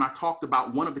 especially when I talked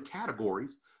about one of the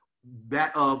categories,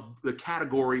 that of the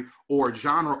category or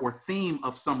genre or theme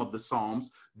of some of the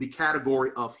Psalms, the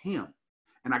category of hymn.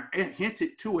 And I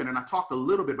hinted to it and I talked a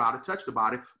little bit about it, touched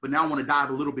about it, but now I want to dive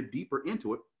a little bit deeper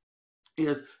into it,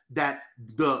 is that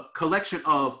the collection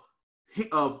of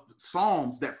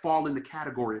Psalms that fall in the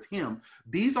category of hymn,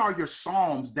 these are your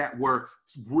Psalms that were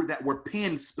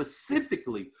penned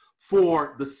specifically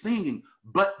for the singing.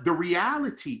 But the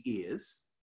reality is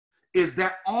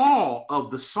that all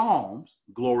of the Psalms,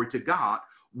 glory to God,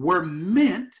 were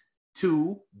meant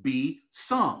to be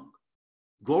sung.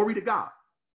 Glory to God.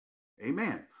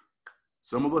 Amen.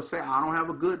 Some of us say, I don't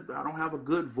have a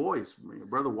good voice.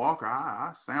 Brother Walker,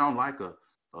 I sound like a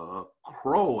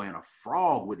crow and a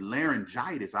frog with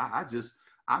laryngitis.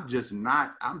 I'm just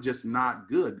not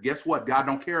good. Guess what? God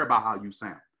don't care about how you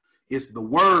sound. It's the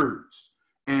words.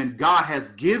 And God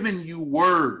has given you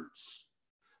words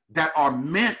that are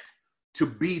meant to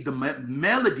be the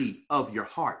melody of your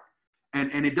heart.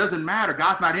 And it doesn't matter.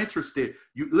 God's not interested.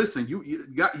 You listen,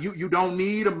 you don't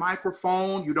need a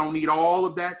microphone. You don't need all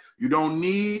of that. You don't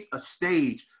need a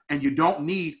stage and you don't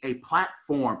need a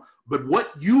platform. But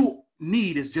what you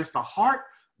need is just a heart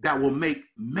that will make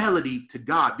melody to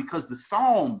God, because the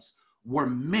Psalms were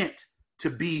meant to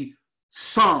be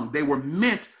sung. They were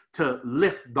meant to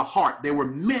lift the heart. They were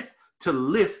meant to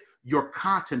lift your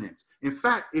countenance. In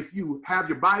fact, if you have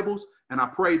your Bibles, and I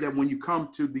pray that when you come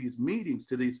to these meetings,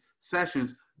 to these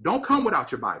sessions, don't come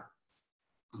without your Bible.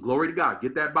 Glory to God.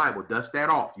 Get that Bible. Dust that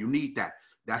off. You need that.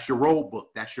 That's your road book.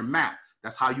 That's your map.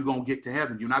 That's how you're going to get to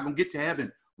heaven. You're not going to get to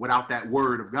heaven without that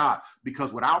word of God,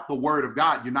 because without the word of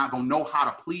God, you're not going to know how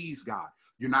to please God.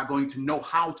 You're not going to know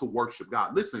how to worship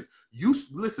God. Listen,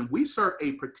 we serve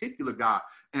a particular God.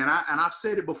 And I've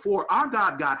said it before. Our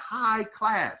God got high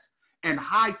class and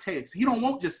high taste. He don't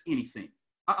want just anything.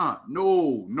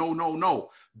 No.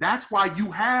 That's why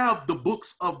you have the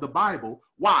books of the Bible.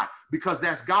 Why? Because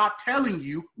that's God telling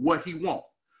you what he wants.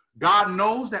 God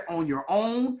knows that on your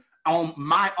own, on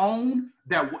my own,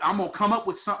 that I'm going to come up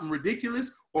with something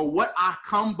ridiculous, or what I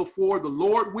come before the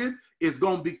Lord with is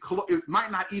going to be, it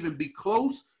might not even be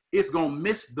close. It's going to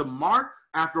miss the mark.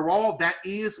 After all, that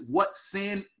is what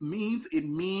sin means. It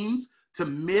means to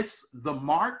miss the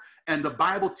mark. And the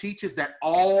Bible teaches that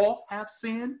all have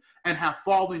sinned and have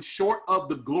fallen short of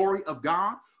the glory of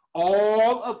God.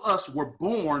 All of us were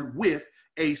born with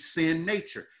a sin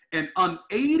nature, and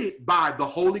unaided by the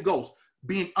Holy Ghost,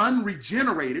 being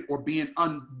unregenerated or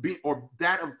or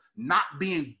that of not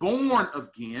being born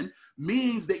again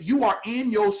means that you are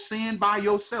in your sin by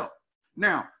yourself.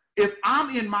 Now, if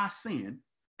I'm in my sin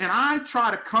and I try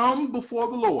to come before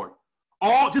the Lord,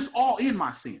 all in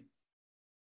my sin,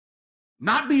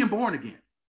 not being born again,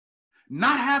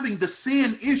 not having the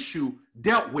sin issue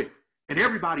dealt with, and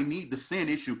everybody needs the sin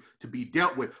issue to be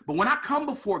dealt with. But when I come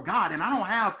before God and I don't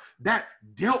have that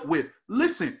dealt with,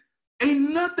 listen,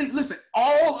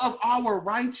 all of our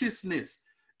righteousness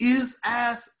is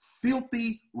as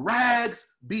filthy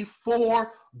rags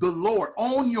before the Lord.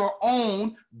 On your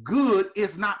own, good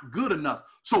is not good enough.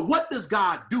 So what does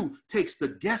God do? Takes the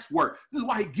guesswork. This is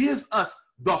why he gives us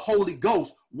the Holy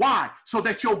Ghost. Why? So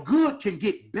that your good can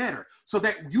get better, so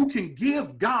that you can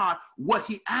give God what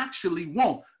he actually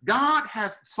wants. God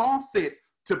has saw fit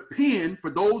to pen, for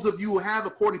those of you who have,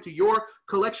 according to your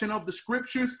collection of the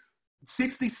scriptures,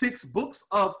 66 books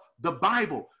of the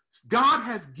Bible. God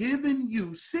has given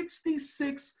you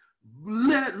 66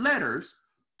 letters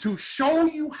to show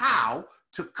you how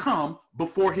to come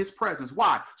before his presence.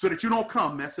 Why? So that you don't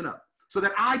come messing up. So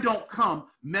that I don't come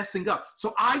messing up.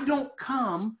 So I don't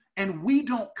come and we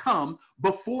don't come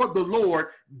before the Lord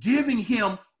giving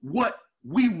him what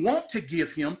we want to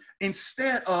give him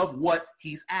instead of what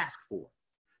he's asked for.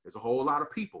 There's a whole lot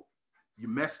of people. You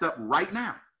messed up right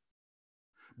now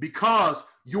because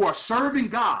you are serving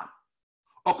God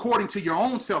according to your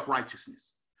own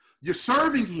self-righteousness. You're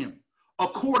serving him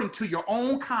according to your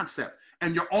own concept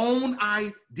and your own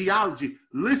ideology.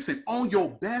 Listen, on your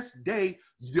best day,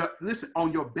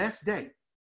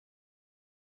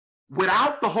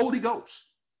 without the Holy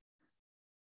Ghost,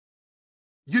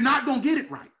 You're not going to get it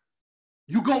right.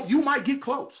 You might get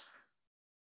close.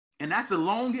 And that's a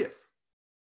long if.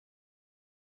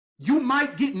 You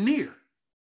might get near.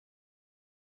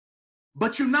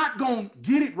 But you're not going to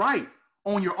get it right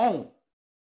on your own.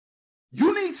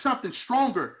 You need something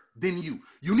stronger than you.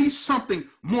 You need something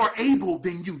more able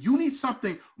than you. You need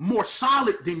something more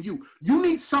solid than you. You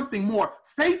need something more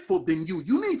faithful than you.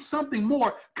 You need something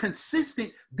more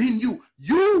consistent than you.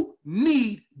 You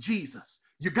need Jesus.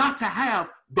 You got to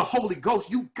have the Holy Ghost.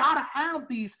 You got to have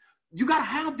these. You got to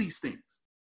have these things.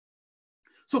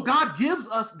 So God gives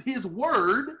us his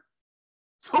word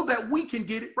so that we can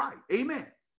get it right. Amen.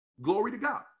 Glory to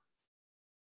God.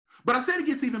 But I said it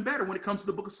gets even better when it comes to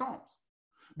the book of Psalms,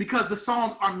 because the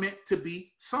Psalms are meant to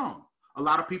be sung. A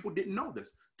lot of people didn't know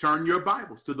this. Turn your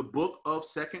Bibles to the book of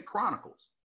 2nd Chronicles.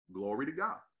 Glory to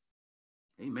God.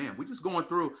 Amen. We're just going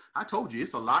through. I told you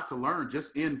it's a lot to learn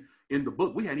just in the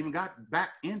book. We hadn't even got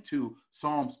back into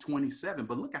Psalms 27,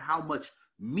 but look at how much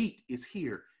meat is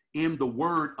here in the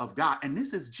word of God. And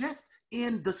this is just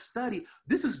in the study.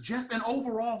 This is just an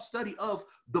overall study of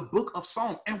the book of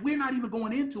Psalms. And we're not even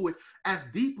going into it as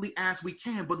deeply as we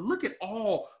can. But look at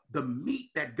all the meat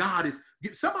that God is.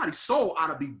 Somebody's soul ought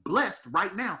to be blessed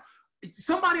right now.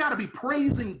 Somebody ought to be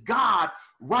praising God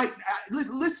right now.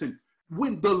 Listen,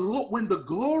 when the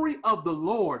glory of the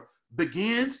Lord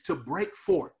begins to break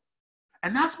forth,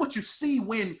 and that's what you see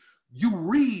when you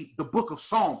read the book of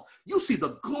Psalms. You see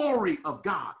the glory of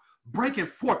God breaking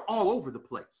forth all over the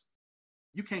place.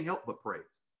 You can't help but praise.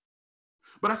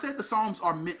 But I said the Psalms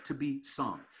are meant to be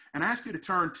sung. And I ask you to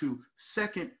turn to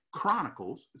 2nd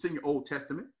Chronicles. It's in your Old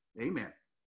Testament. Amen.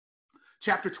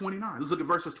 Chapter 29. Let's look at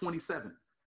verses 27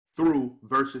 through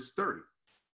verses 30.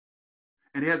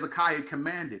 And Hezekiah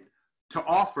commanded to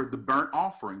offer the burnt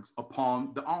offerings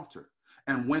upon the altar.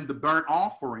 And when the burnt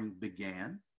offering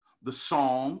began, the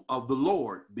song of the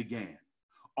Lord began,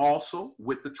 also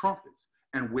with the trumpets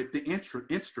and with the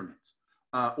instruments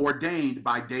ordained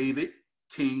by David,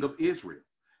 king of Israel.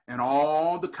 And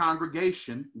all the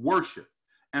congregation worshiped,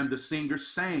 and the singers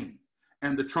sang,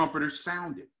 and the trumpeters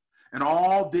sounded. And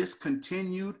all this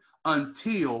continued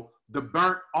until the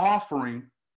burnt offering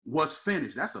was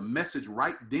finished. That's a message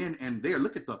right then and there.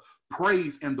 Look at the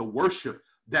praise and the worship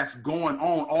that's going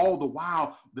on all the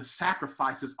while the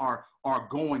sacrifices are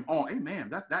going on. Amen.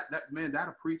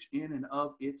 That'll preach in and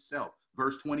of itself.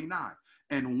 Verse 29.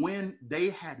 And when they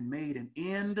had made an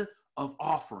end of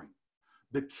offering,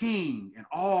 the king and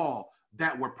all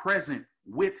that were present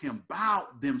with him bowed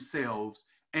themselves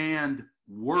and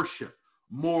worshiped.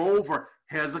 Moreover,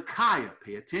 Hezekiah,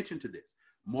 pay attention to this.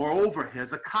 Moreover,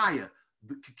 Hezekiah,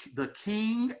 the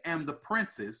king and the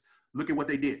princes, look at what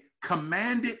they did,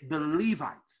 commanded the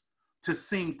Levites to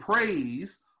sing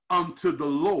praise unto the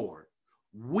Lord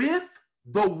with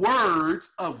the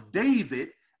words of David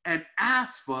and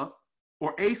Asaph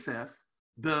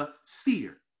the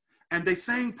seer. And they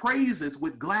sang praises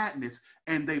with gladness,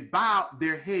 and they bowed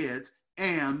their heads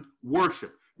and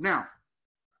worshiped. Now,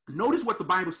 notice what the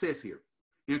Bible says here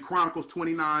in Chronicles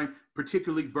 29,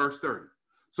 particularly verse 30.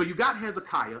 So you got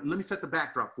Hezekiah, and let me set the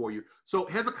backdrop for you. So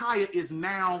Hezekiah is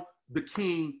now the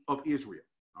king of Israel.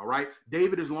 All right.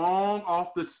 David is long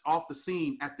off the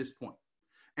scene at this point.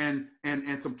 And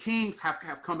some kings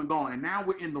have come and gone. And now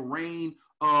we're in the reign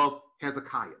of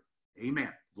Hezekiah.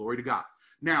 Amen. Glory to God.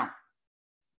 Now,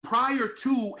 prior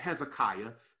to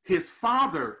Hezekiah, his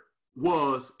father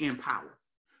was in power.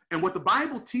 And what the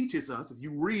Bible teaches us, if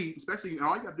you read, especially, and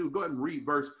all you got to do is go ahead and read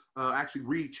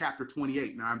read chapter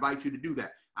 28. And I invite you to do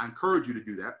that. I encourage you to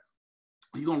do that.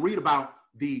 You're going to read about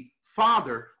the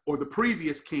father or the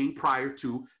previous king prior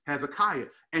to Hezekiah.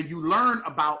 And you learn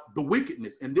about the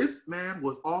wickedness. And this man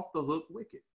was off the hook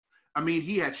wicked. I mean,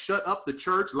 he had shut up the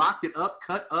church, locked it up,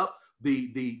 cut up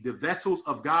the vessels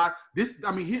of God.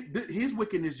 His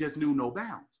wickedness just knew no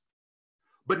bounds.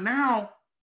 But now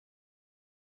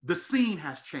the scene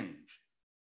has changed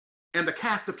and the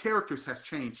cast of characters has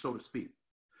changed, so to speak.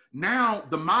 Now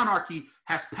the monarchy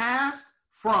has passed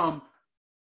from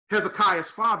Hezekiah's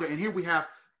father, and here we have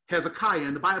Hezekiah,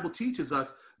 and the Bible teaches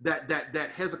us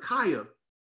that Hezekiah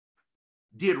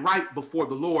did right before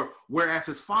the Lord, whereas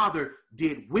his father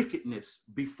did wickedness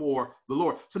before the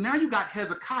Lord. So now you got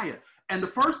Hezekiah, and the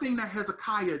first thing that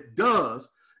Hezekiah does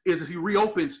is he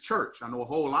reopens church. I know a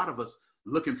whole lot of us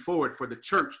looking forward for the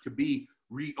church to be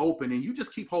reopened, and you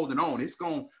just keep holding on.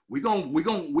 We're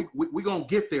gonna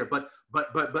get there. But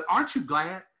aren't you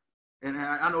glad? And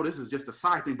I know this is just a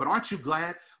side thing, but aren't you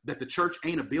glad that the church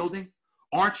ain't a building?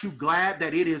 Aren't you glad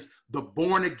that it is the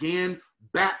born again,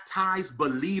 baptized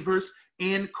believers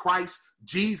in Christ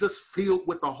Jesus, filled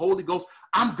with the Holy Ghost?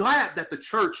 I'm glad that the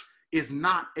church is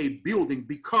not a building,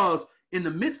 because in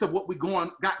the midst of what we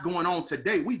got going on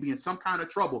today, we'd be in some kind of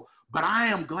trouble. But I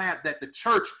am glad that the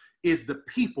church is the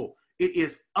people. It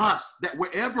is us, that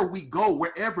wherever we go,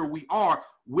 wherever we are,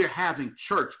 we're having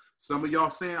church. Some of y'all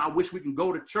saying, I wish we can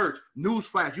go to church.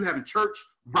 Newsflash, you're having church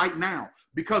right now,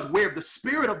 because where the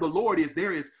Spirit of the Lord is,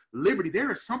 there is liberty.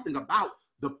 There is something about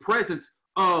the presence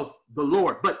of the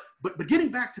Lord. But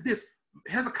getting back to this,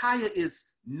 Hezekiah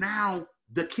is now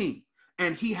the king,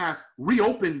 and he has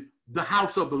reopened the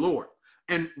house of the Lord.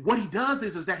 And what he does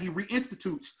is that he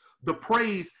reinstitutes the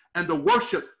praise and the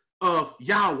worship of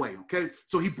Yahweh, okay?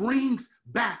 So he brings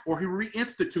back, or he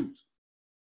reinstitutes,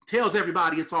 tells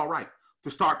everybody it's all right to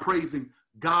start praising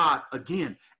God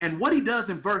again. And what he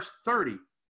does in verse 30,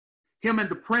 him and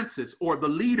the princes, or the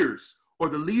leaders, or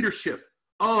the leadership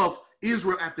of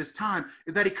Israel at this time,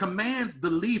 is that he commands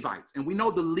the Levites. And we know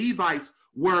the Levites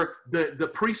were the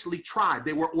priestly tribe.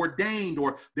 They were ordained,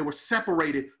 or they were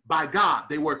separated by God.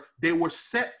 They were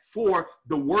set for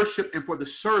the worship and for the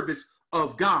service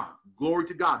of God. Glory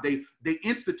to God. They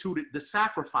instituted the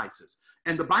sacrifices.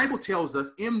 And the Bible tells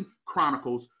us in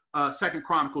Chronicles, 2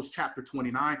 Chronicles chapter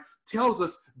 29, tells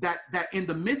us that in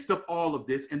the midst of all of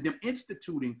this and them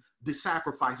instituting the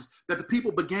sacrifices, that the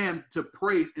people began to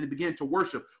praise and began to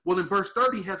worship. Well, in verse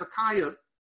 30, Hezekiah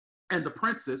and the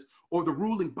princes, or the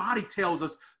ruling body, tells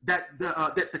us that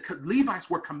the Levites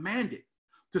were commanded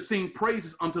to sing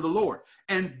praises unto the Lord.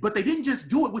 But they didn't just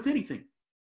do it with anything.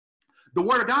 The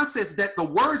word of God says that the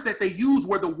words that they used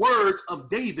were the words of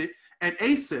David and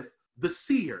Asaph, the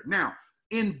seer. Now,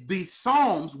 in the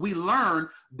Psalms, we learn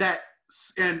that,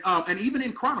 and even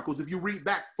in Chronicles, if you read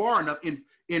back far enough, in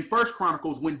First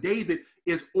Chronicles, when David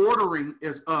is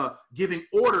giving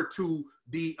order to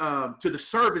the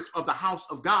service of the house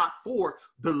of God for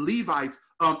the Levites,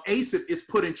 Asaph is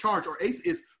put in charge, or Asaph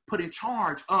is put in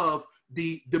charge of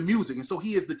the music, and so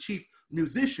he is the chief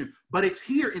musician. But it's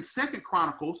here in Second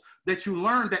Chronicles that you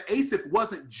learn that Asaph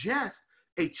wasn't just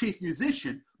a chief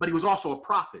musician, but he was also a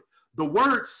prophet. The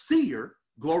word seer,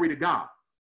 glory to God,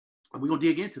 and we're gonna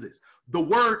dig into this. The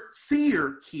word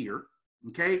seer here,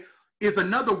 okay, is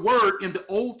another word in the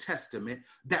Old Testament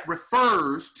that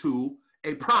refers to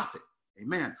a prophet.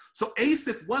 Amen. So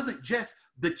Asaph wasn't just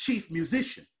the chief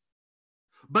musician,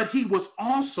 but he was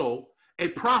also a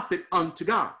prophet unto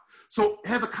God. So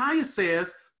Hezekiah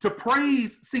says to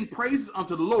sing praises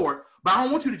unto the Lord, but I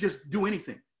don't want you to just do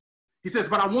anything. He says,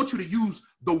 but I want you to use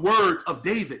the words of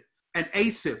David and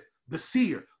Asaph, the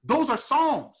seer. Those are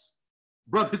psalms,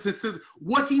 brothers and sisters.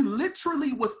 What he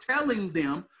literally was telling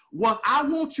them was, I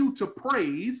want you to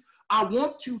praise, I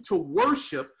want you to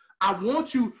worship, I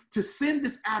want you to send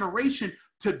this adoration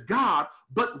to God,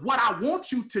 but what I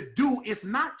want you to do is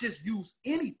not just use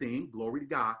anything, glory to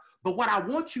God, but what I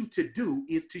want you to do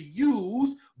is to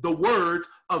use the words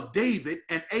of David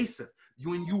and Asaph.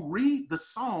 When you read the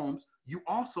Psalms, you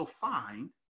also find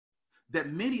that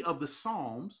many of the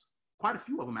Psalms, quite a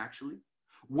few of them actually,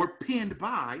 were penned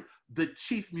by the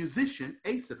chief musician,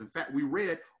 Asaph. In fact, we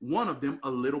read one of them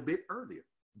a little bit earlier.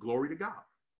 Glory to God.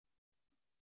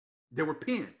 They were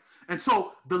penned. And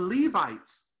so the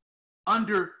Levites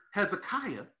under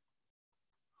Hezekiah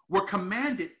were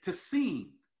commanded to sing.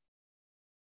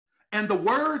 And the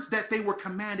words that they were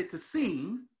commanded to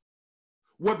sing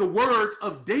were the words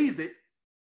of David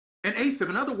and Asaph.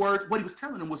 In other words, what he was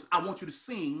telling them was, I want you to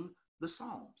sing the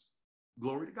Psalms.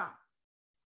 Glory to God.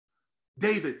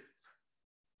 David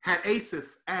had Asaph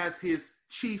as his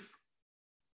chief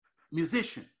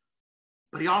musician,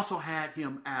 but he also had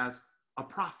him as a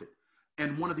prophet.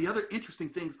 And one of the other interesting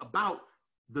things about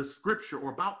the scripture,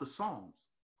 or about the Psalms,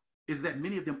 is that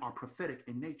many of them are prophetic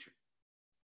in nature.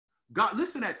 God,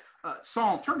 listen at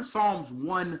turn to Psalms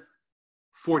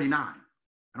 149.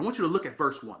 And I want you to look at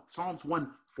verse 1, Psalms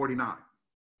 149,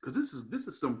 because this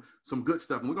is some good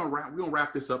stuff. And we're gonna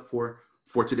wrap this up for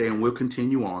today, and we'll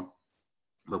continue on.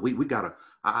 But we gotta,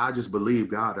 I just believe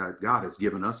God has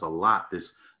given us a lot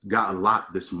this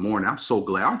morning. I'm so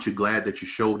glad. Aren't you glad that you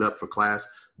showed up for class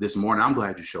this morning? I'm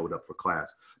glad you showed up for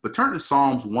class. But turn to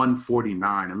Psalms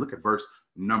 149 and look at verse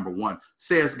number 1.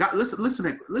 Says, God, listen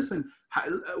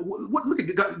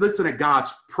at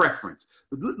God's preference.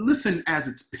 Listen as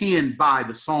it's penned by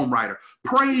the psalm writer.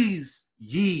 Praise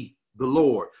ye the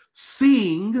Lord.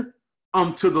 Sing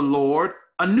unto the Lord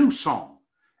a new song,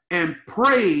 and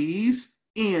praise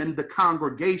in the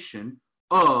congregation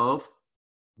of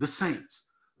the saints.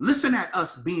 Listen at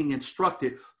us being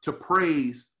instructed to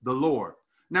praise the Lord.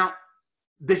 Now,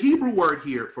 the Hebrew word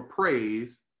here for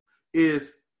praise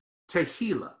is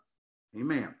tehillah.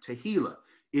 Amen. Tehillah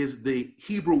is the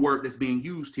Hebrew word that's being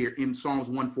used here in Psalms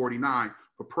 149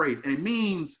 for praise. And it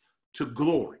means to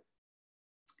glory.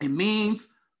 It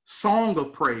means song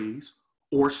of praise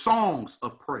or songs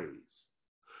of praise.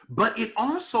 But it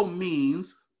also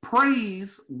means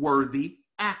praiseworthy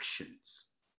actions.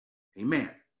 Amen.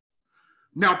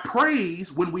 Now,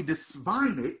 praise, when we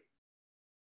define it,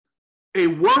 a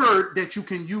word that you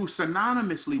can use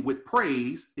synonymously with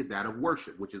praise is that of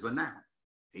worship, which is a noun.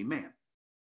 Amen.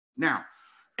 Now,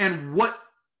 and what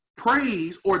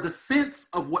praise, or the sense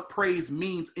of what praise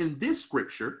means in this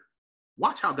scripture,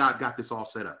 watch how God got this all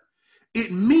set up.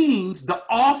 It means the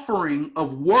offering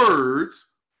of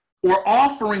words, or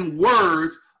offering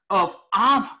words of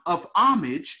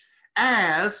homage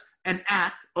as an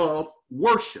act of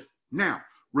worship. Now,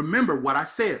 remember what I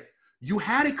said. You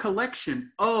had a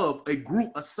collection of a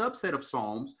group, a subset of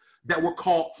psalms that were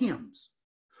called hymns.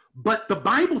 But the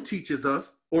Bible teaches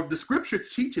us, or the scripture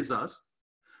teaches us,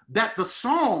 that the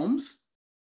psalms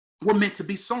were meant to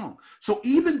be sung. So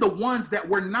even the ones that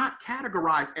were not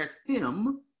categorized as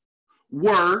hymn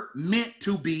were meant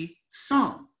to be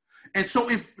sung. And so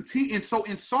in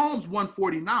Psalms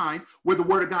 149, where the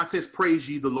word of God says, praise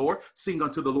ye the Lord, sing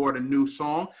unto the Lord a new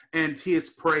song, and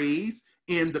his praise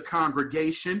in the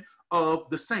congregation of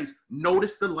the saints.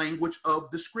 Notice the language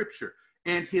of the scripture,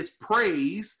 and his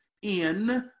praise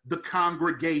in the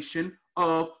congregation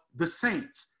of the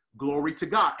saints. Glory to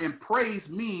God. And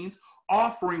praise means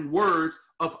offering words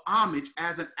of homage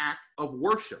as an act of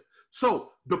worship.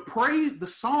 So the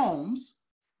Psalms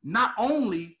not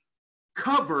only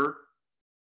cover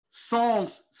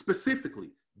songs specifically.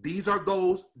 These are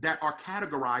those that are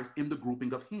categorized in the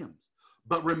grouping of hymns.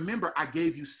 But remember, I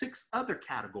gave you 6 other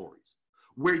categories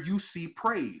where you see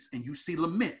praise and you see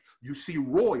lament, you see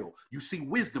royal, you see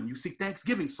wisdom, you see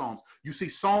thanksgiving psalms, you see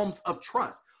psalms of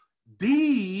trust.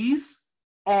 These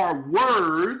are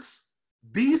words,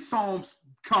 these psalms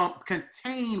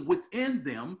contain within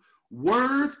them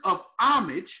words of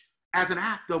homage as an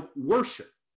act of worship.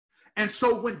 And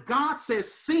so when God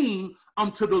says, sing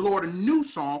unto the Lord a new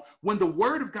song, when the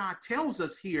word of God tells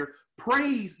us here,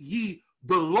 praise ye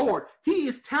the Lord, he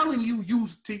is telling you,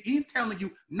 he's telling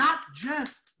you not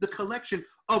just the collection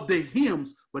of the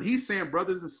hymns, but he's saying,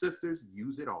 brothers and sisters,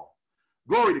 use it all.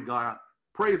 Glory to God.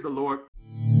 Praise the Lord.